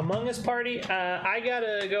 Among Us party. I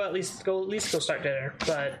gotta go at least go start dinner,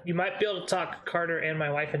 but you might be able to talk Carter and my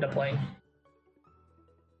wife into playing.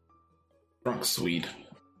 Drunk Swede.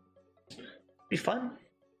 Be fun.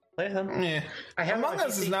 Play them. Yeah. Among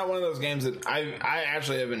Us is not one of those games that I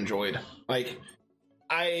actually have enjoyed. Like,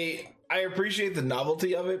 I appreciate the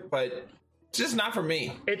novelty of it, but it's just not for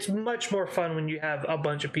me. It's much more fun when you have a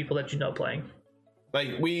bunch of people that you know playing.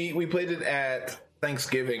 Like, we played it at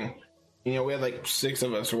Thanksgiving. We had like 6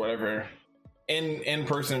 of us or whatever. In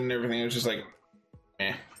person and everything. It was just like,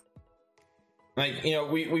 eh. Like,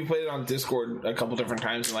 we played it on Discord a couple different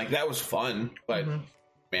times, and like, that was fun, but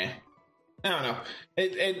meh. I don't know.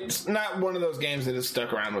 It's not one of those games that has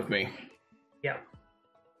stuck around with me. Yeah.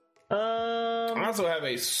 I also have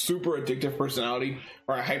a super addictive personality,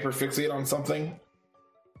 or I hyperfixate on something.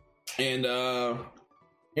 And,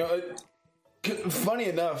 funny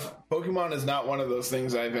enough, Pokemon is not one of those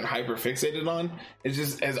things I've been hyperfixated on. It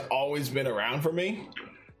just has always been around for me.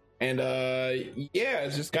 And,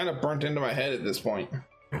 it's just kind of burnt into my head at this point.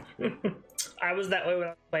 I was that way when I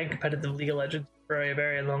was playing competitive League of Legends for a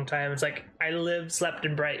very long time. It's like I lived, slept,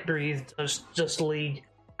 and breathed just League.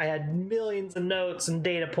 I had millions of notes and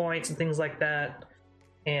data points and things like that.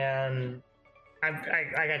 And when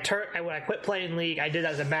I quit playing League, I did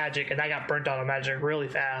that as a Magic, and I got burnt out on Magic really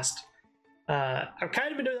fast. I've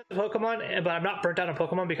kind of been doing that with Pokemon, but I'm not burnt out on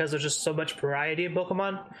Pokemon because there's just so much variety in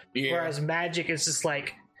Pokemon. Yeah. Whereas Magic is just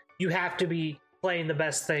like, you have to be playing the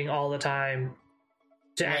best thing all the time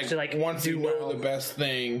to actually once you know the best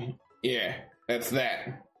thing, yeah, that's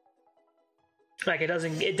that. Like, it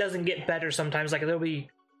doesn't get better sometimes. Like, there'll be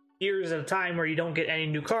years at a time where you don't get any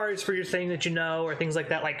new cards for your thing that you know, or things like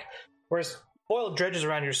that. Like, whereas Foiled Dredge is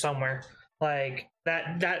around here somewhere. Like,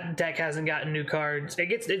 that deck hasn't gotten new cards.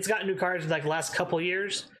 It's gotten new cards in like the last couple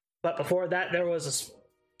years, but before that there was a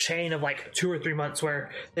chain of like 2 or 3 months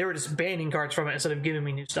where they were just banning cards from it instead of giving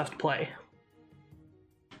me new stuff to play.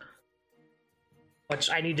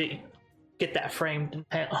 Which I need to get that framed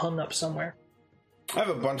and hung up somewhere. I have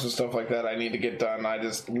a bunch of stuff like that I need to get done. I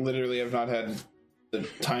just literally have not had the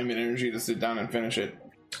time and energy to sit down and finish it.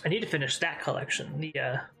 I need to finish that collection,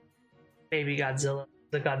 the Baby Godzilla,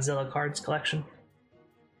 the Godzilla cards collection.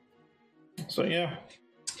 So yeah,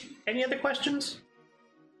 Any other questions?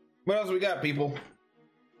 What else we got, people?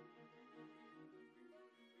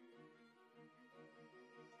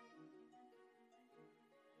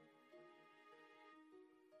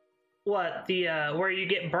 What, the where you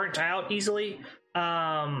get burnt out easily?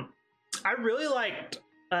 I really liked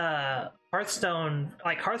Hearthstone.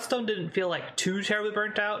 Like, Hearthstone didn't feel like too terribly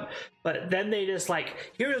burnt out, but then they just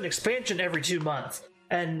like, here's an expansion every 2 months,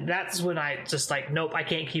 and that's when I just like, nope, I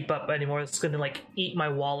can't keep up anymore. It's gonna like eat my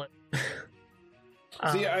wallet.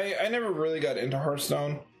 See, I never really got into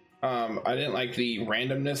Hearthstone. I didn't like the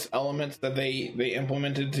randomness elements that they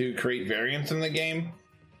implemented to create variance in the game.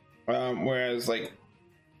 Whereas, like,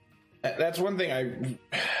 that's one thing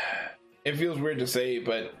it feels weird to say,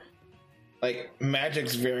 but like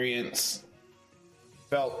Magic's variance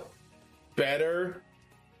felt better,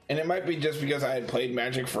 and it might be just because I had played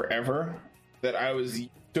Magic forever that I was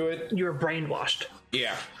used to it. You were brainwashed.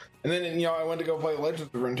 Yeah. And then, you know, I went to go play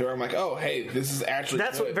Legends of Runeterra. I'm like, oh, hey, this is actually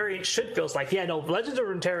That's good. what variance should feels like. Yeah, no, Legends of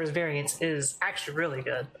Runeterra's variance is actually really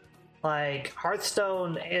good. Like,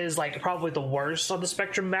 Hearthstone is like probably the worst on the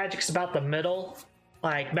spectrum. Magic's about the middle.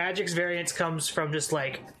 Like, Magic's variance comes from just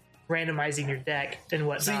like randomizing your deck and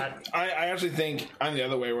whatnot. See, I actually think I'm the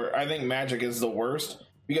other way, where I think Magic is the worst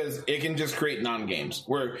because it can just create non-games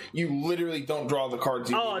where you literally don't draw the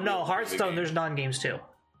cards. Oh no, Hearthstone, there's non-games too.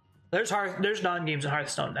 There's non-games in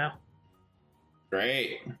Hearthstone now.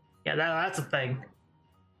 Great. Yeah, that's a thing.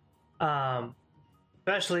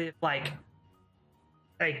 Especially if, like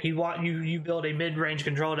you build a mid-range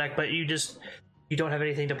control deck, but you don't have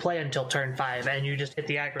anything to play until turn 5, and you just hit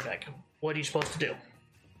the aggro deck. What are you supposed to do?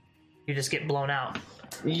 You just get blown out.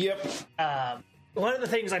 Yep. One of the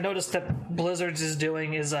things I noticed that Blizzard's is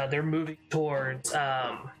doing is they're moving towards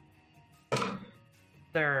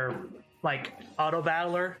their like auto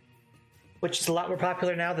battler, which is a lot more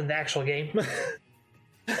popular now than the actual game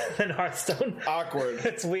than Hearthstone. Awkward.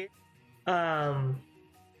 It's weird.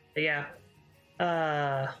 Yeah.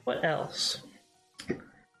 What else?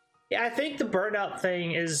 Yeah, I think the burnout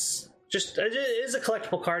thing is it is a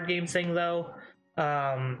collectible card game thing, though.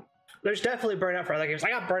 There's definitely burnout for other games. I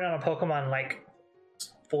got burnt out on Pokemon like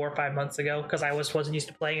 4 or 5 months ago because I wasn't used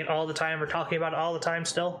to playing it all the time or talking about it all the time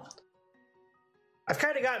still. I've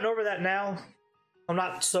kind of gotten over that now. I'm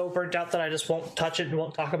not so burnt out that I just won't touch it and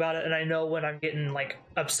won't talk about it, and I know when I'm getting like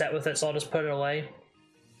upset with it, so I'll just put it away.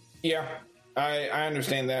 Yeah, I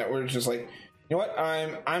understand that. We're just like, you know what?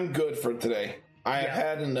 I'm good for today. I have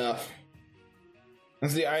had enough. And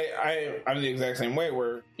see, I'm the exact same way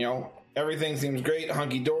where, you know, everything seems great,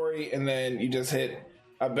 hunky-dory, and then you just hit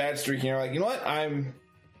a bad streak and you're like, you know what? I'm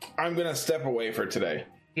gonna step away for today.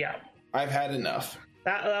 Yeah. I've had enough.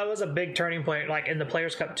 That was a big turning point, like in the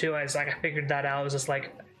Players' Cup too. I figured that out. I was just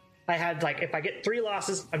like, I had like, if I get 3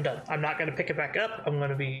 losses, I'm done. I'm not gonna pick it back up. I'm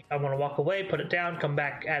gonna walk away, put it down, come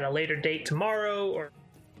back at a later date tomorrow or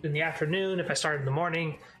in the afternoon if I started in the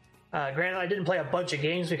morning. Granted, I didn't play a bunch of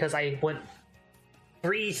games because I went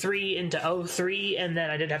 3-3 into 0-3, and then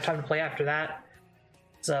I didn't have time to play after that.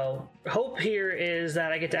 So, hope here is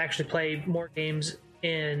that I get to actually play more games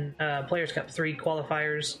in Players' Cup 3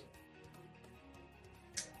 qualifiers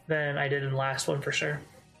than I did in the last one for sure.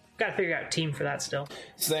 Gotta figure out a team for that still.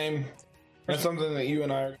 Same. That's something that you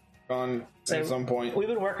and I are on at some point. We've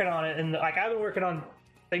been working on it, and like I've been working on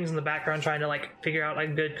things in the background trying to like figure out like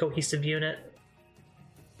a good cohesive unit.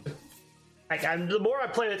 Like the more I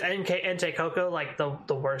play with Entei Coco, like the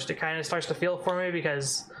worse it kind of starts to feel for me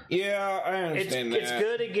because yeah, I understand that. It's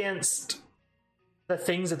good against the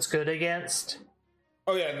things it's good against.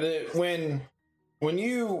 Oh yeah, when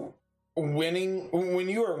you are winning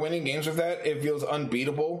games with that, it feels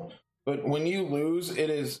unbeatable. But when you lose, it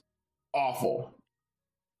is awful.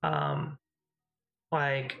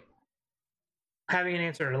 Like having an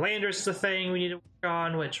answer to Landers is a thing we need to work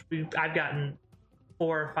on, which I've gotten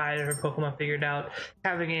 4 or 5 different Pokemon figured out.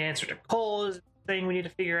 Having an answer to Cole is a thing we need to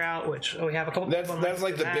figure out, which we have a couple. That's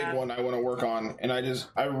like the big one I want to work on, and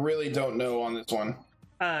I really don't know on this one.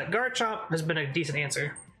 Garchomp has been a decent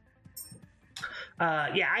answer.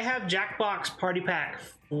 Yeah, I have Jackbox Party Pack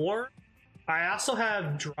 4. I also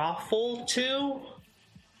have Drawful 2,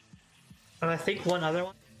 and I think one other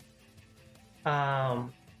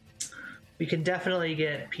one. We can definitely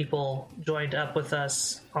get people joined up with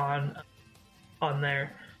us on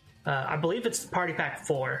there. I believe it's Party Pack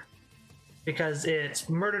 4 because it's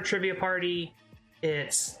Murder Trivia Party,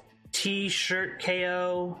 it's T-shirt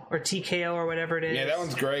KO or TKO or whatever it is. Yeah, that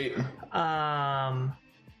one's great.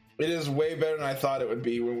 It is way better than I thought it would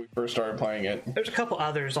be when we first started playing it. There's a couple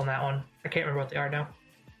others on that one. I can't remember what they are now.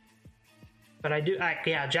 But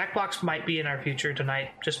yeah, Jackbox might be in our future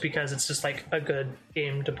tonight, just because it's just like a good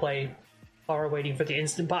game to play while we're waiting for the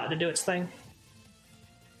Instant Pot to do its thing.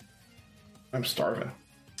 I'm starving.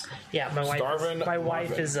 Yeah, my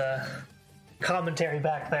wife is a commentary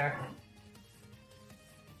back there.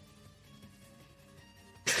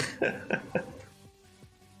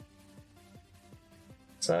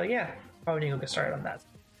 So yeah, probably need to get started on that.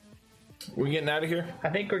 We getting out of here? I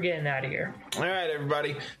think we're getting out of here. All right,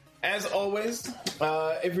 everybody. As always,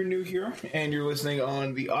 if you're new here and you're listening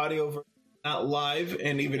on the audio version, not live,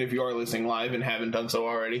 and even if you are listening live and haven't done so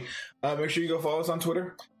already, make sure you go follow us on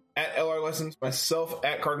Twitter at LR Lessons, myself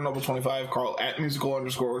at Cardinal25, Carl at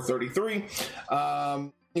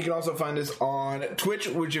musical_33. You can also find us on Twitch,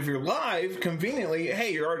 which if you're live, conveniently,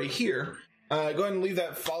 hey, you're already here. Go ahead and leave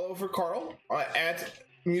that follow for Carl at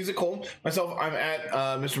Musical. Myself, I'm at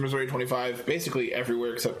Mr. Missouri 25, basically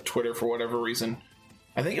everywhere except Twitter for whatever reason.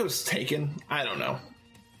 I think it was taken. I don't know.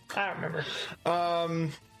 I don't remember.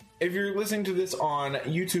 If you're listening to this on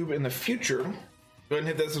YouTube in the future, go ahead and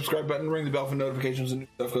hit that subscribe button, ring the bell for notifications when new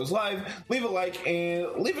stuff goes live, leave a like, and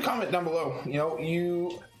leave a comment down below. You know,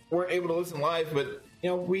 you weren't able to listen live, but, you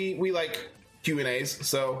know, we like Q&As,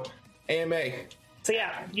 so AMA. So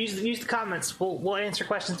yeah, use the comments. We'll answer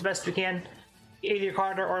questions the best we can. Either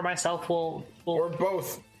Carter or myself will or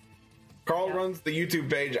both. Carl runs the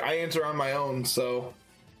YouTube page. I answer on my own, so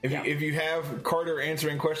if you have Carter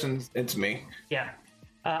answering questions, it's me. Yeah.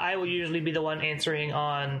 I will usually be the one answering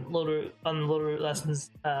on the Loader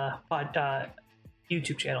Lessons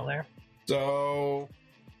YouTube channel there. So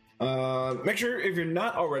make sure, if you're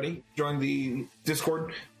not already, join the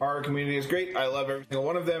Discord. Our community is great. I love every single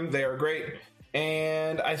one of them. They are great.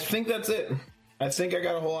 And I think that's it. I think I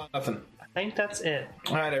got a whole lot of nothing. I think that's it.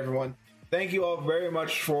 All right, everyone. Thank you all very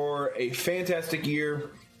much for a fantastic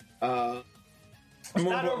year. It's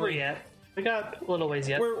not over yet. We got a little ways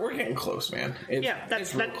yet. We're getting close, man.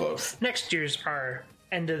 It's real close. Next year's our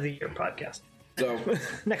end of the year podcast. So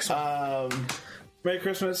next one. Merry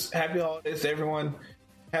Christmas, happy holidays to everyone.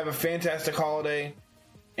 Have a fantastic holiday,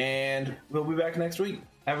 and we'll be back next week.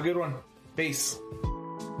 Have a good one. Peace.